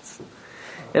derech eretz.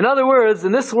 In other words,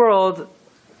 in this world,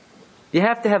 you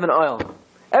have to have an oil.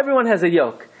 Everyone has a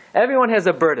yoke. Everyone has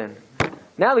a burden.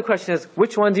 Now the question is,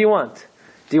 which one do you want?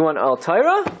 Do you want al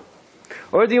Torah?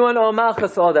 Or do you want al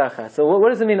malchus al derech? So what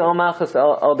does it mean al malchus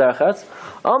al derech?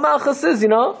 Al malchus is,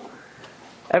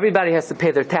 everybody has to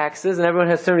pay their taxes and everyone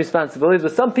has certain responsibilities.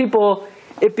 But some people,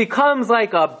 it becomes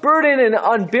like a burden, an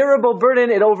unbearable burden.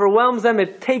 It overwhelms them.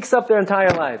 It takes up their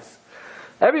entire lives.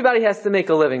 Everybody has to make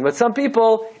a living. But some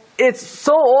people, it's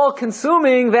so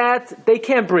all-consuming that they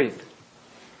can't breathe.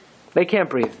 They can't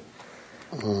breathe.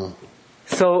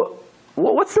 So,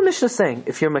 what's the Mishnah saying?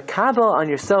 If you're makabel on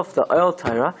yourself the oil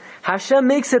Torah, Hashem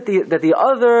makes it that the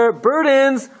other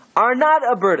burdens are not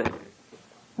a burden.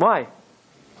 Why?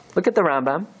 Look at the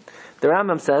Rambam. The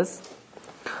Rambam says,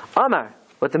 Amar,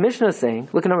 what the Mishnah is saying,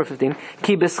 look at number 15,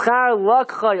 Ki b'schar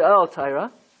lakchay oil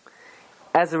Torah,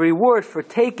 as a reward for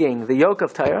taking the yoke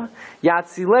of Torah,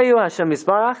 Yatzileyu Hashem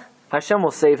Yisbarach, Hashem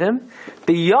will save him,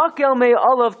 B'yakel me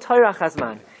olav Torah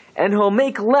chazman, and he'll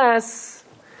make less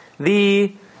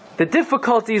the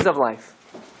difficulties of life.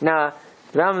 Now,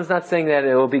 the Rambam is not saying that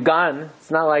it will be gone.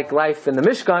 It's not like life in the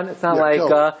Mishkan. It's not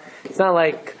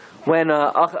like when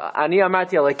Ani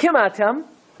Amarti Alekim Atem,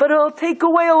 but he'll take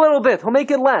away a little bit. He'll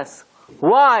make it less.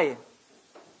 Why?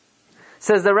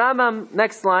 Says the Rambam,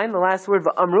 next line, the last word,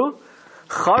 V'amru,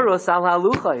 Charos al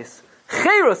haluchais.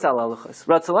 Cheiros al haluchais.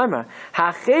 Ratzalemar.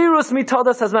 Ha-cheiros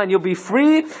mitodas hazman. You'll be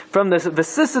free from the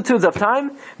vicissitudes of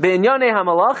time. Be'inyanei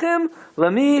ha-malachim.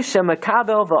 Lami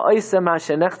shemekabel va'oisem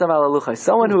ha-shenechtav al haluchais.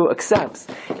 Someone who accepts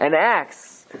and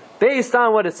acts based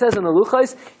on what it says in the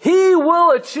luchais, he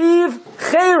will achieve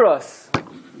cheiros.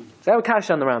 Is that a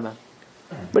kasha on the Rambam?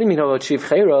 What do you mean he will achieve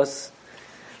cheiros?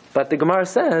 But the Gemara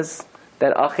says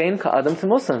that achein ka'adam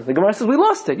t'musam. The Gemara says we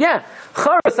lost it. Yeah,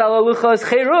 charos ala luchas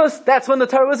cheirus. That's when the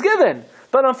Torah was given.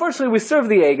 But unfortunately, we serve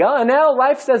the Egel, and now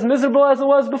life's as miserable as it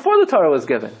was before the Torah was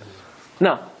given.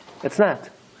 No, it's not.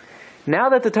 Now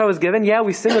that the Torah was given, yeah,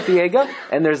 we sing with the Egel,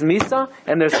 and there's Misa,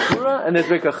 and there's Kura, and there's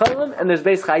Birka Chalim, and there's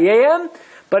Beis Chayeyem.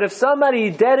 But if somebody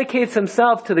dedicates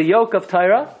himself to the yoke of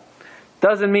Torah,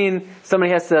 doesn't mean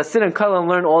somebody has to sit and cuddle and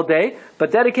learn all day,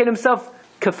 but dedicate himself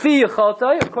kafi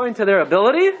yechaltai, according to their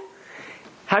ability.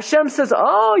 Hashem says,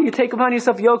 oh, you take upon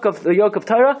yourself the yoke of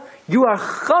Torah, you are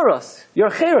charos, you're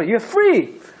chera, you're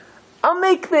free. I'll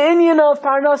make the inyan of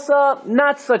parnasa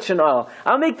not such an oil.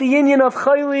 I'll make the inyan of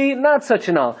chayli not such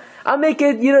an oil. I'll make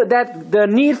it, that the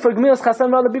need for gemilas chasam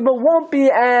from other people won't be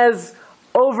as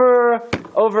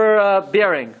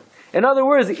overbearing. In other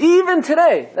words, even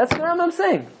today, that's what the Rambam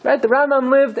saying, right? The Rambam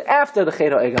lived after the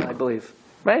Chet HaEgel, I believe,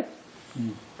 right?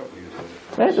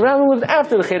 Right? The Rambam lived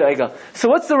after the Chet HaEgel. So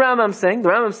what's the Rambam saying? The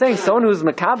Rambam saying someone who's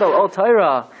makabel al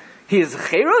Torah, he is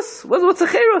cheiros? What's a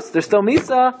cheiros? There's still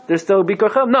misa, there's still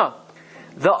bikorchem. No.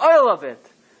 The oil of it,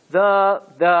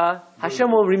 the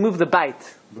Hashem will remove the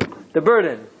bite, the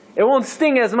burden. It won't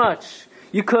sting as much.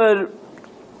 You could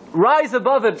rise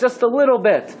above it just a little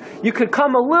bit. You could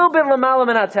come a little bit l'malam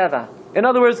min hateva. In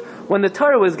other words, when the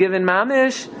Torah was given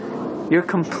mamish, you're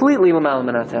completely l'malam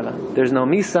min hateva. There's no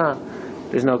misa,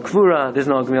 there's no kvura, there's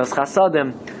no gemilas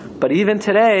chasadim. But even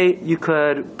today, you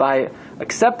could, by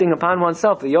accepting upon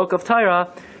oneself the yoke of Torah,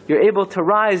 you're able to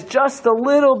rise just a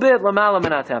little bit l'malam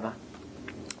min hateva.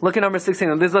 Look at number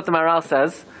 16. This is what the Maral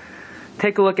says.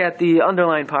 Take a look at the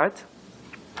underlined part.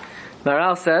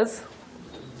 Maral says,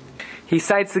 he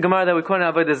cites the Gemara that we quote in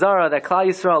Avodah Zarah, that Klal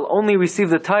Yisrael only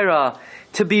received the Torah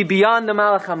to be beyond the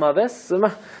Malach HaMavis. So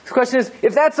the question is,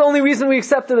 if that's the only reason we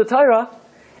accepted the Torah,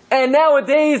 and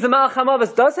nowadays the Malach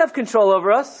HaMavis does have control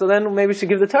over us, so then maybe we should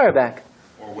give the Torah back.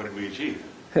 Or what did we achieve?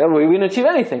 We didn't achieve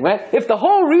anything, right? If the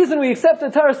whole reason we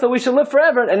accepted the Torah so we should live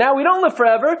forever, and now we don't live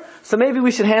forever, so maybe we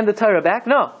should hand the Torah back?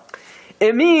 No.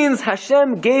 It means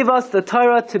Hashem gave us the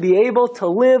Torah to be able to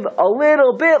live a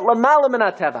little bit l'malam min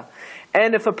hateva.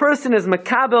 And if a person is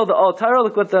makabel the Torah,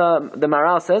 look what the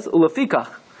Maral says, Ulefikach,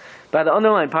 by the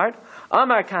underlined part.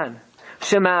 Amar kan,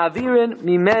 shema'avirin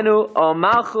mimenu o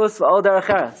malchus v'ol derech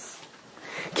eretz.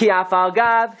 Ki afal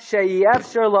gav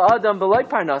she'yefsher la'adam b'loy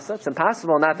parnasa. It's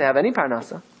impossible not to have any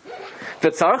parnasa.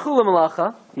 V'tzarchu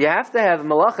l'malacha. You have to have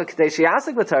malacha k'tei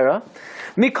she'yasik b'Torah.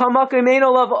 Mikamakim ein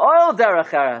olav oil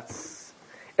derech eretz.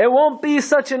 It won't be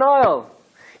such an oil.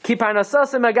 Ki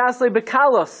parnasasa megasle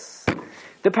b'kalos.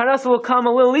 The parnasa will come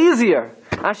a little easier.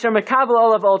 Asher mekabel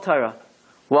olav ol Torah.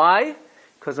 Why?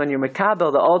 Because when you're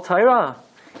mekabel the ol Torah,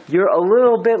 you're a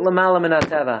little bit lamala min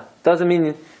hateva. Doesn't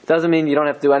mean you don't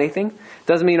have to do anything.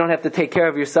 Doesn't mean you don't have to take care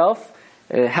of yourself,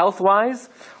 health-wise,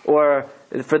 or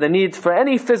for the needs, for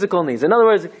any physical needs. In other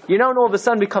words, you don't all of a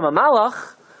sudden become a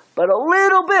malach, but a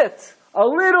little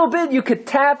bit you could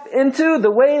tap into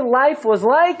the way life was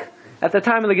like at the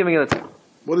time of the giving of the Torah.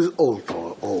 What is old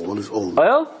Torah? What is old?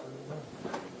 Oil?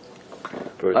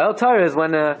 Oil Torah is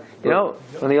when,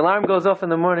 when the alarm goes off in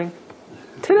the morning.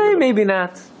 Today, maybe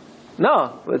not.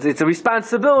 No, it's a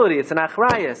responsibility. It's an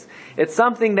achrayas. It's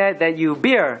something that you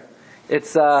bear.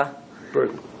 It's,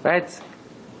 right?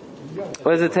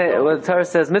 What does it what the Torah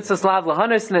says? Mitzvahs lav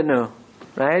lahanis nitnu.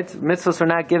 Right? Mitzvahs were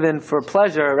not given for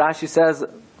pleasure. Rashi says,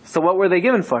 so what were they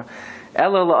given for?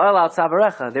 Ela la'ol al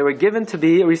tzavarecha. They were given to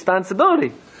be a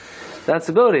responsibility.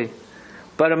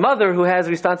 But a mother who has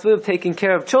a responsibility of taking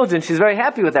care of children, she's very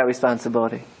happy with that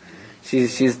responsibility.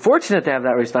 She's fortunate to have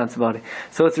that responsibility.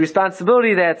 So it's a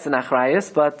responsibility that's an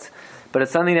achrayas, but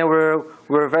it's something that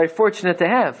we're very fortunate to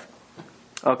have.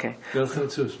 Okay.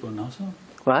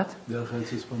 What?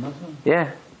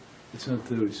 Yeah. It's not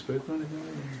the respect or anything?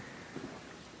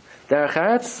 Derech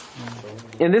Eretz?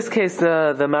 In this case,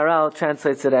 the Maral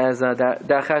translates it as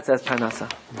Derech Eretz as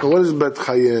Parnasa. What is Bet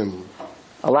Chayim?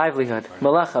 A livelihood.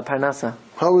 Malacha, Parnasa.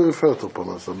 How we refer to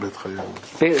Parnasa, Bet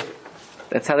Chayim?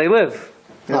 That's how they live.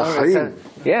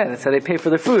 That's how they pay for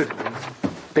their food.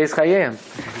 Beis Chayim.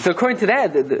 So according to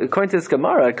that, according to this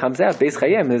Gemara, it comes out Beis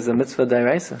Chayim is a mitzvah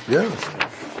d'oraisa. Yeah.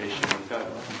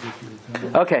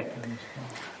 Okay.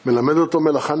 מלמד אותו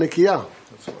מלאכה נקייה.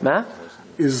 מה?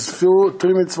 Is few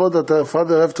 3 mitzvot that a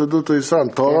father have to do to his son.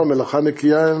 Torah, מלאכה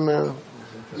נקייה and...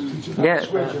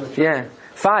 Yeah.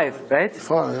 5, right?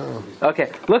 5, yeah.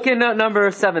 Okay. Look in number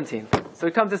 17. So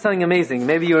we come to something amazing.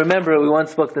 Maybe you remember we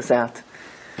once spoke this out.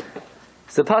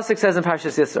 So the Pasuk says in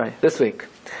Parshas Yisro this week,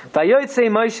 Vayotzei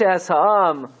Moshe es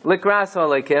ha'am likras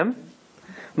ha'alekim.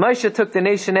 Moshe took the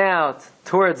nation out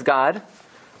towards God.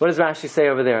 What does Rashi say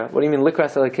over there? What do you mean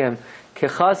likras ha'alekim?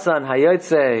 Kechasan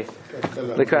hayotzei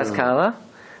likras kala.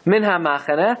 Min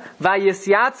ha'machane.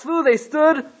 Vayisyatzvu, they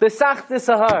stood besach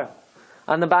sahar,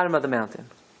 on the bottom of the mountain.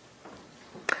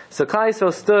 So Klal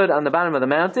Yisrael stood on the bottom of the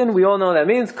mountain. We all know that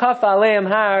means kaf aleim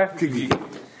har.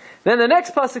 Then the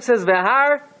next pasuk says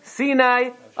v'har Sinai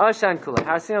Ashan Kula.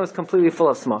 Har Sinai was completely full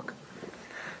of smoke.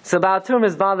 So Baal Turim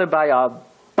is bothered by a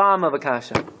bomb of a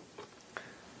kasha.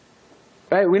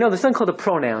 Right? We know there's something called a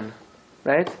pronoun.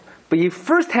 Right? But you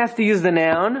first have to use the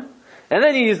noun, and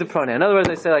then you use the pronoun. In other words,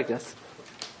 I say like this.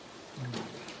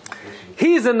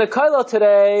 He's in the kollel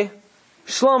today.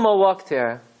 Shlomo walked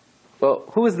here. Well,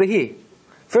 who is the he?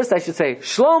 First I should say,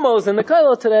 Shlomo's in the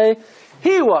kollel today.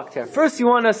 He walked here. First you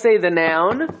want to say the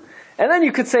noun, and then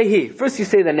you could say he. First you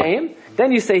say the name,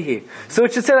 then you say he. So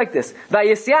it should say like this.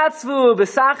 Vayisyatzvu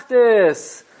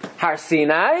besachtis Har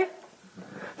Sinai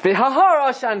v'hahar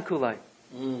Ashan Kulai.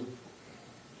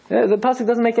 The pasuk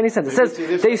doesn't make any sense. It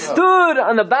says they stood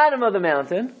on the bottom of the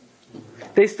mountain.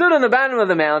 They stood on the bottom of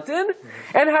the mountain,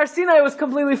 and Har Sinai was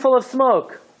completely full of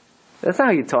smoke. That's not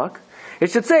how you talk.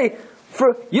 It should say,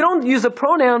 you don't use a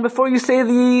pronoun before you say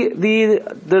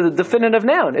the definitive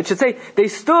noun. It should say they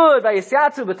stood by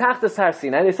Yisyatzu b'tachtas Har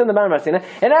Sinai. They stood on the bottom of Har Sinai,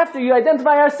 and after you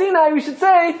identify Har Sinai, we should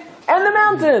say and the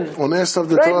mountain. On the of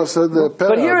the Torah said the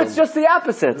but here it's just the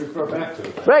opposite. Refer back to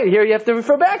it. Right here you have to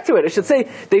refer back to it. It should say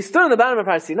they stood on the bottom of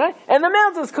Har Sinai, and the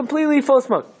mountain is completely full of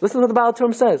smoke. Listen to what the Baal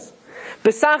Turim says.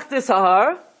 B'sachtis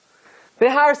hahar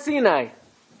b'Har Sinai.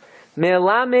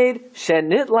 Me'elamed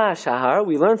shenitla shahar.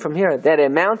 We learn from here that a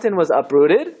mountain was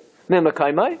uprooted.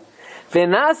 Me'makaymai.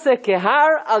 V'nase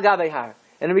kehar al gavei har.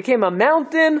 And it became a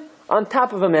mountain on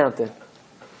top of a mountain.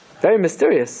 Very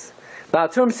mysterious. Baal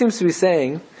Turim seems to be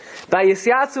saying, by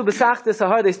Yisyatzu b'sachtis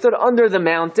hahar, they stood under the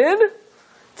mountain.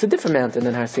 It's a different mountain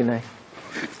than Har Sinai.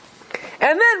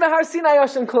 And then Har Sinai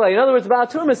Ashan Kulei. In other words, Baal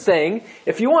Turim is saying,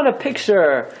 if you want to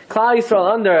picture Klal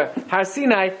Yisrael under Har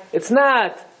Sinai, it's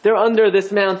not they're under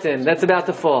this mountain that's about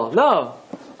to fall. No.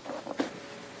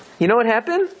 You know what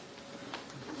happened?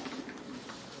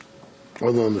 I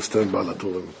don't understand Baal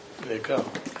Turim.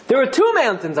 There were 2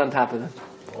 mountains on top of them.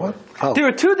 What? How? There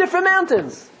were 2 different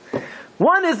mountains.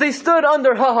 One is they stood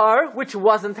under Hahar, which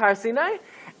wasn't Har Sinai,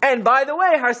 And by the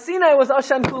way, Har Sinai was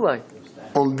Ashan Kulai.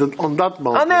 On that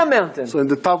mountain. On that mountain. So in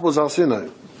the top was Har Sinai.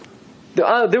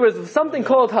 There was something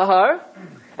called Hahar,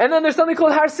 and then there's something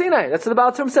called Har Sinai. That's what the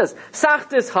Baal Term says.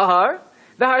 Sachtis Hahar,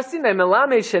 the Har Sinai,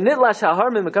 Melame Shenitlash Hahar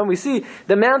Mimikam. We see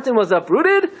the mountain was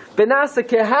uprooted. Benasa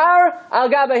Kehar Al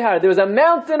Gabe Har. There was a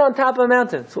mountain on top of a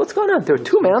mountain. So what's going on? There are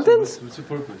two mountains? What's the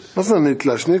purpose? What's the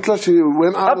Nitlash? Nitlash, he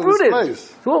went out Uprooted. of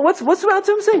his place. So what's the Baal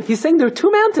Term saying? He's saying there are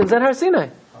two mountains at Har Sinai,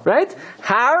 right?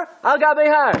 Har Al Gabe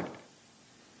Har.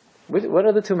 What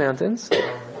are the two mountains?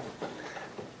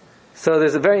 So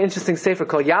there's a very interesting sefer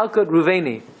called Yalkut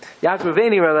Ruveni. Yalkut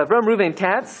Ruveni, Rabbi Avram Ruvain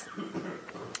Katz,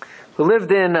 who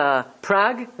lived in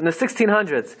Prague in the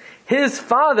 1600s. His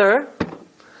father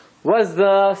was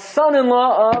the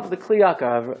son-in-law of the Kli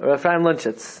Yakar, of Ephraim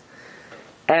Lunchitz.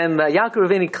 And Yalkut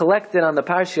Ruveni collected on the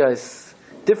Parshas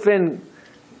different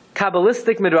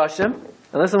Kabbalistic midrashim. And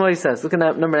listen to what he says. Look at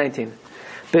that, number 19.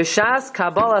 B'shas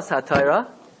Kabbalas HaTorah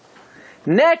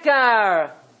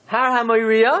Nekar Har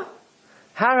HaMoiriya.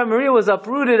 Har HaMoiriya was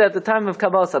uprooted at the time of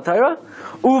Kabbalas HaTorah.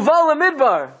 Uval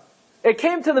Midbar. It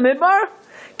came to the Midbar.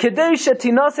 Kedei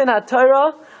shetinasen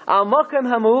HaTorah al makom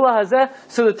haMeula hazeh.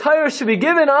 So the Torah should be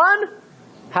given on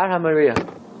Har HaMoiriya.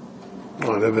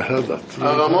 Oh, I never heard that.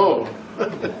 Aramor.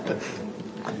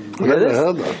 I never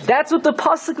heard that. That's what the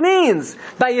pasuk means.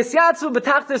 By Yisyatzu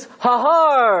b'tachtis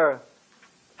Hahar.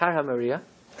 Har HaMoiriya.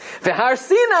 V'Har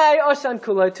Sinai Oshan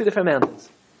Kulai. Two different mountains.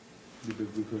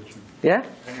 Yeah?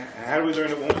 How do we learn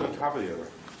that one was on top of the other?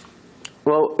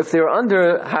 Well, if they were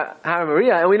under Har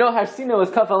HaMoiriya, and we know Har Sinai was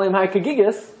Kaf Alim Har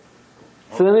Kagigis,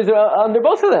 so then these are under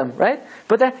both of them, right?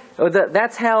 But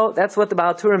that's what the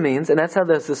Baal Torah means, and that's how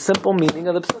there's the simple meaning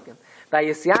of the psukim. By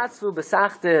Yisyatzu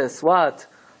b'sachtis what?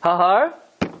 Hahar.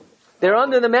 They're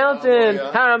under the mountain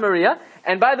Har HaMoiriya.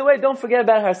 And by the way, don't forget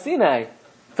about Har Sinai.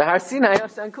 The Har Sinai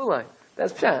Oshan Kulai.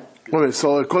 That's pshat. Okay,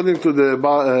 so according to the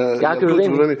Yalkut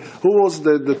Ruveni, who was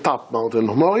the top mountain?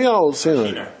 Moriah or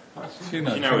Sinai?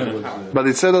 Sinai was on top. But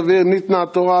it said over here,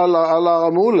 Nitna Torah ala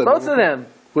Ramule. both of them.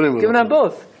 What do you mean? Given out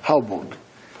both. How both?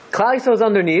 Klal Yisrael was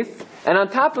underneath, and on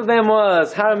top of them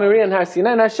was Har HaMoiriya and Har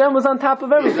Sinai, and Hashem was on top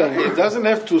of everything. It doesn't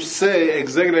have to say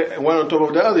exactly one on top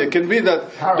of the other. It can be that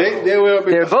they were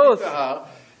They're both.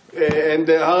 And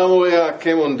the Har HaMoiriya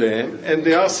came on them, and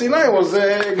the Har Sinai was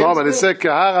against No, but it said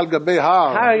Kehar al Gabe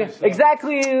Har.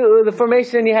 Exactly the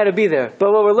formation you had to be there.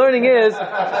 But what we're learning is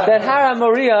that Har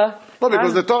HaMoiriya. No,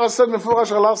 because the Torah said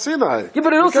Mefurash al Har Sinai. Yeah,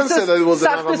 but it also You can't say says that it was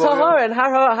Har Sachtis HaMoiriya. Hahar, and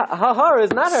Hahar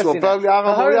is not Har So Sinai. probably Har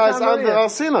Hahar HaMoiriya is Har under Har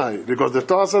Sinai, because the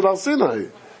Torah said Har Sinai.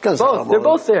 Can't say Har Both. They're HaMoiriya.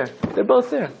 both there. They're both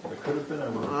there.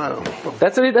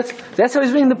 That's how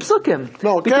he's reading the psukim.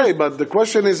 No, okay, but the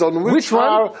question is on which one?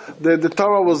 Har the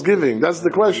Torah was giving. That's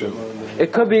the question.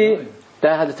 It could be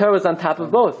that the Torah was on top of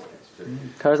both.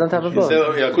 Torah was on top of both.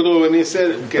 Yalkut Ruveni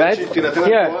said, Right? Here,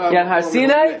 you have Har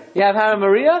Sinai, you have Har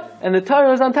HaMoiriya, and the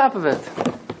Torah is on top of it.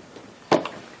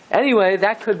 Anyway,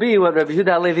 that could be what Rabbi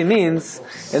Yehuda Halevi means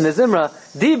in the Zimra.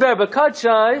 Diber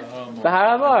b'kadshai b'Har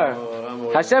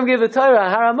Hamor. Hashem gave the Torah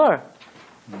on Har Hamor.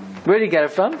 Where did he get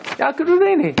it from? Yalkut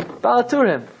Ruveni, Baal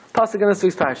Turim, pasuk in this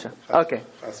week's Parsha. Okay.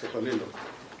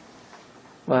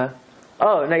 What?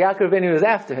 Oh, no, Yalkut Ruveni was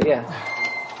after. Yeah.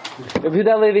 Rabbi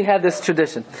Yehuda Halevi had this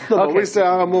tradition. No, but we say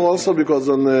Har Hamor also because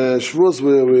on Shavuos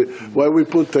why we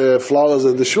put flowers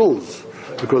at the shuls.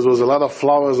 Because there was a lot of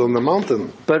flowers on the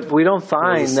mountain. But we don't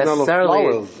find The smell of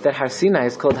necessarily flowers. that Har Sinai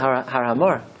is called Har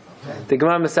Hamor. The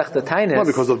Gemara Masechta Tainis. No,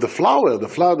 because of the flower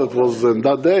that was in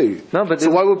that day. No, but so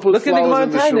why we put look at the Gemara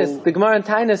flowers in in the Tainis. shul? The Gemara in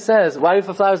Tainis says, why do you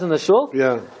put flowers in the shul?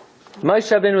 Yeah.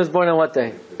 Moshe Rabbeinu was born on what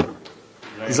day?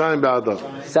 Zayin Be'adar.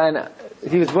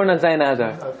 He was born on Zayin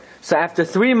Adar. So after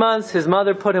 3 months, his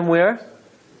mother put him where?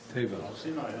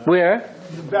 Where?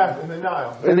 In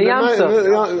the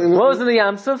Yamsuf. What was in the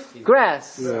Yamsuf?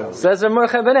 Grass. Yeah. So as a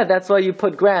Mordechai Benet, that's why you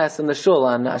put grass in the shul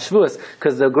on Shavuos,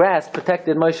 because the grass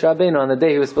protected Moshe Rabbeinu on the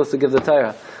day he was supposed to give the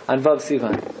Torah on Vav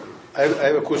Sivan. I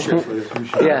have a question for you.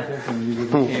 Yeah.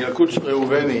 In Yalkut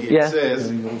Ruveni, it Yeah.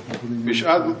 says,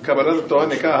 בשעת קבלת התורה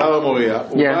נקרא הר המוריה,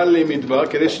 ובא למדבר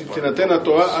כדי שתינתן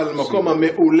התורה על מקום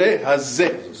המעולה הזה.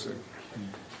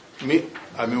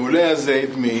 המעולה הזה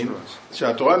admin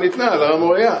שהתורה ניתנה על הר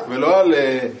המוריה, ולא על...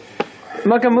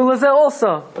 Makamula Zeh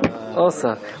also.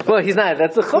 Well, he's not.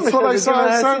 That's a Chumash. That's what I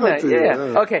said that to you.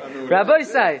 Yeah. Okay. Rabbi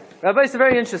say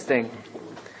very interesting.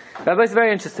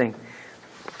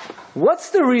 What's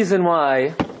the reason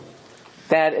why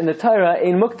that in the Torah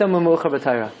in Muktam u'Mu'achar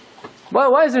b'Torah?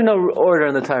 Why is there no order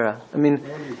in the Torah? I mean,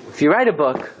 if you write a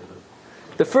book,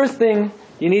 the first thing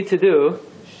you need to do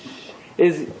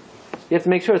is you have to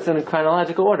make sure it's in a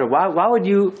chronological order. Why would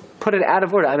you put it out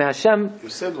of order? I mean, Hashem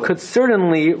could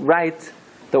certainly write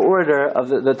the order of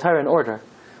the Torah in order?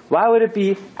 Why would it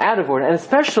be out of order? And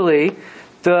especially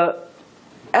the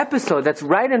episode that's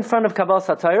right in front of Kabbalas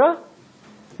HaTorah,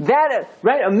 that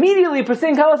right immediately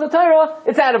preceding Kabbalas HaTorah,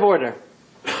 it's out of order.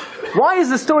 Why is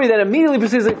the story that immediately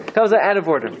precedes Kabbalas out of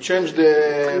order? Change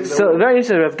the So very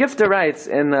interesting. Rav Gifter writes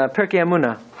in Pirkei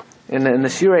Emunah, in the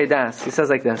Shiur Das, he says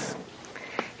like this.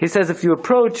 He says if you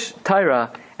approach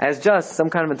Torah as just some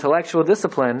kind of intellectual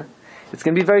discipline, it's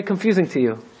going to be very confusing to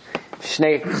you. You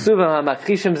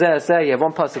have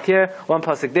one pasuk here, one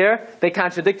pasuk there. They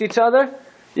contradict each other.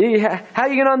 How are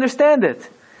you going to understand it?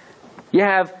 You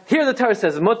have, here the Torah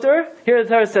says mutter, here the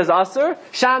Torah says asur,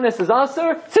 shanis is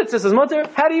asur, tzitzis is mutter.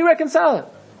 How do you reconcile it?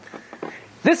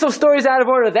 This whole story is out of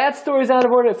order, that story is out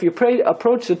of order. If you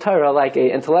approach the Torah like an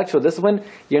intellectual discipline,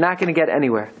 you're not going to get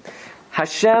anywhere.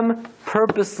 Hashem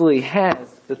purposely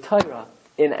has the Torah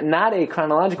in not a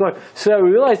chronological order, so that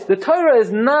we realize the Torah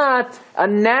is not a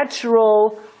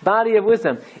natural body of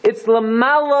wisdom. It's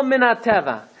lamala min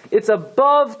hateva. It's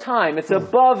above time. It's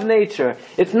above nature.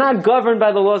 It's not governed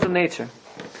by the laws of nature.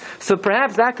 So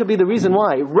perhaps that could be the reason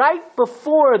why. Right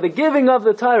before the giving of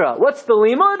the Torah, what's the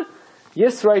limud?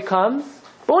 Yisro comes.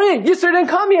 But wait, Yisro didn't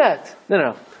come yet.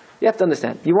 No. You have to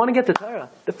understand. You want to get the Torah.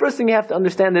 The first thing you have to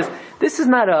understand is this is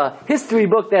not a history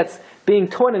book that's being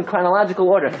taught in chronological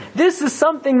order. This is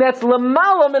something that's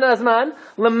lamala min hazman,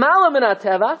 lamala min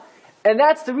hateva, and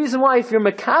that's the reason why if you're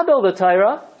makabel the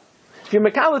Torah,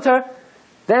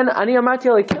 then ani amarti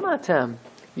alekim atem.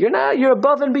 You're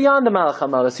above and beyond the Malach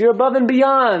HaMalos. You're above and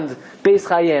beyond Beis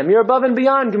Chayim. You're above and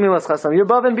beyond Gemilas Chasam. You're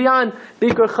above and beyond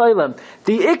Bikur Chaylim.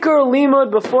 The Iker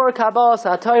Limud before Kabbalas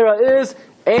HaTorah is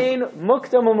Ein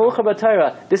Muktam U'Muchar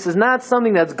B'Torah. This is not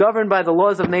something that's governed by the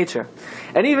laws of nature.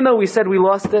 And even though we said we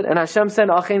lost it, and Hashem said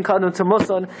Achein Kadnu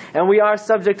T'Muson, and we are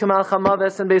subject to Malach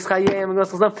HaMalos and Beis Chayim and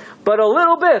Gemilas Chasam, but a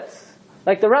little bit,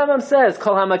 like the Rambam says,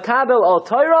 Kol HaMakabel Al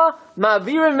Torah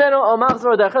Ma'avirim Meno Al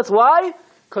Machzor Derchetz. Why?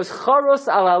 Because Charos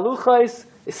al Haluchos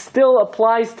still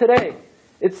applies today.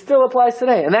 It still applies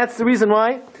today. And that's the reason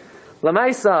why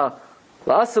Lamaisa,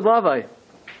 La'asad Lavai,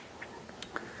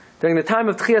 during the time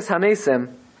of Tchias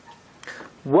HaMesim,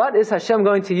 what is Hashem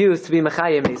going to use to be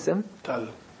Mechayim Mesim? Tal.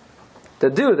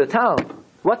 The Tal.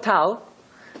 What Tal?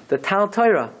 The Tal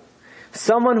Torah.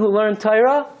 Someone who learned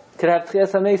Torah could have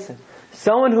Tchias HaMesim.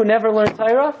 Someone who never learned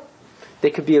Torah, they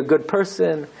could be a good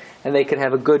person, and they could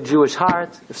have a good Jewish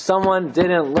heart. If someone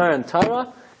didn't learn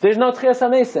Torah, there's no Tchias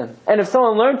HaMesim. And if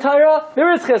someone learned Torah,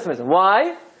 there is Tchias HaMesim.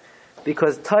 Why?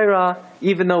 Because Torah,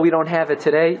 even though we don't have it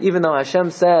today, even though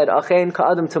Hashem said, Achein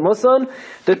ka'adam t'muson,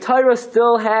 the Torah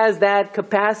still has that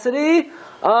capacity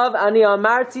of Ani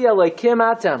Amarti Elokim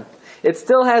Atem. It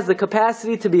still has the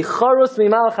capacity to be Charus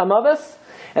Mimalach HaMavos.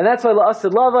 And that's why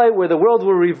La'asad Lavai, where the world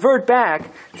will revert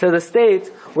back to the state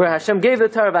where Hashem gave the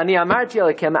Torah of Ani Amarti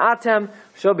Elokim Atem,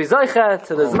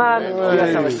 to the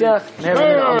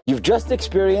Zman. You've just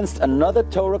experienced another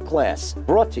Torah class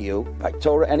brought to you by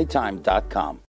TorahAnytime.com.